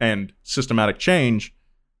structural and systematic change,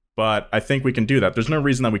 but I think we can do that. There's no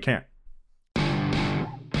reason that we can't.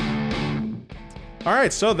 All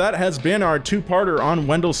right, so that has been our two-parter on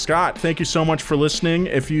Wendell Scott. Thank you so much for listening.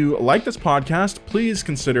 If you like this podcast, please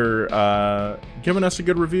consider giving us a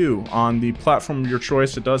good review on the platform of your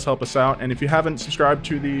choice. It does help us out. And if you haven't subscribed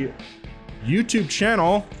to the YouTube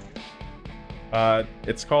channel,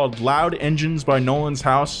 it's called Loud Engines by Nolan's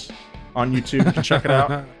House on YouTube. You can check it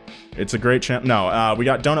out. It's a great channel. No, we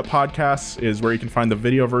got Donut Podcasts is where you can find the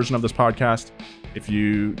video version of this podcast if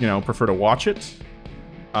you prefer to watch it.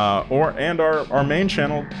 And our main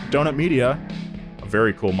channel, Donut Media, a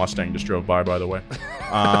very cool Mustang just drove by the way.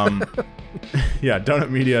 Yeah, Donut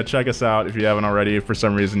Media, check us out if you haven't already. If for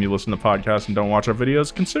some reason you listen to podcasts and don't watch our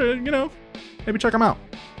videos, consider, maybe check them out.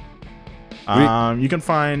 You can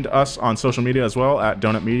find us on social media as well at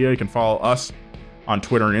Donut Media. You can follow us on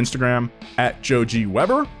Twitter and Instagram at Joe G.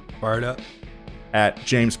 Weber. Fired up. At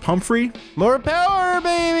James Pumphrey. More power,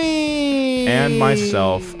 baby! And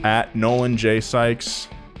myself at Nolan J. Sykes.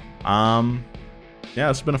 Yeah,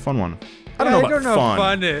 it's been a fun one. I don't know about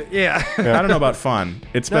fun. Yeah. I don't know about fun.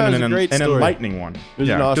 It's been an enlightening one. It was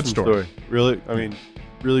an awesome story. Really,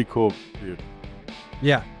 really cool, dude.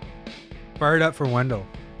 Yeah. Fired up for Wendell.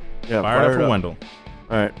 Yeah, fired up for Wendell.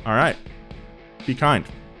 All right. Be kind.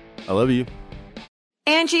 I love you.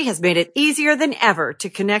 Angie has made it easier than ever to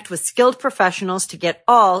connect with skilled professionals to get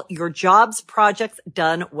all your jobs projects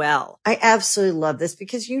done well. I absolutely love this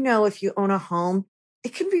because, if you own a home,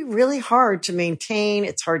 it can be really hard to maintain.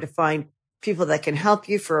 It's hard to find people that can help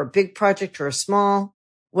you for a big project or a small.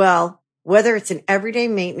 Well, whether it's in everyday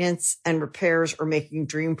maintenance and repairs or making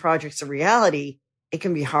dream projects a reality, it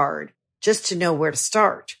can be hard just to know where to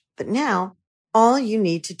start. But now all you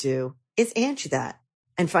need to do is Angie that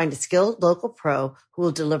and find a skilled local pro who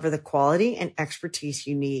will deliver the quality and expertise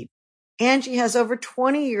you need. Angie has over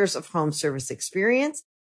 20 years of home service experience,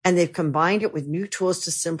 and they've combined it with new tools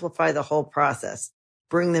to simplify the whole process.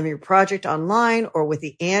 Bring them your project online or with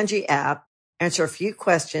the Angie app, answer a few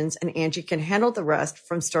questions, and Angie can handle the rest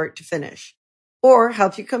from start to finish. Or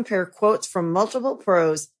help you compare quotes from multiple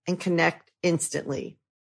pros and connect instantly,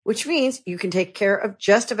 which means you can take care of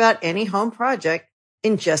just about any home project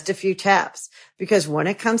in just a few taps. Because when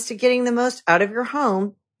it comes to getting the most out of your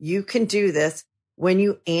home, you can do this when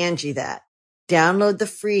you Angie that. Download the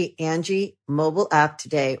free Angie mobile app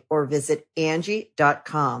today or visit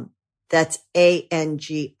Angie.com. That's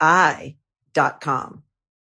ANGI.com.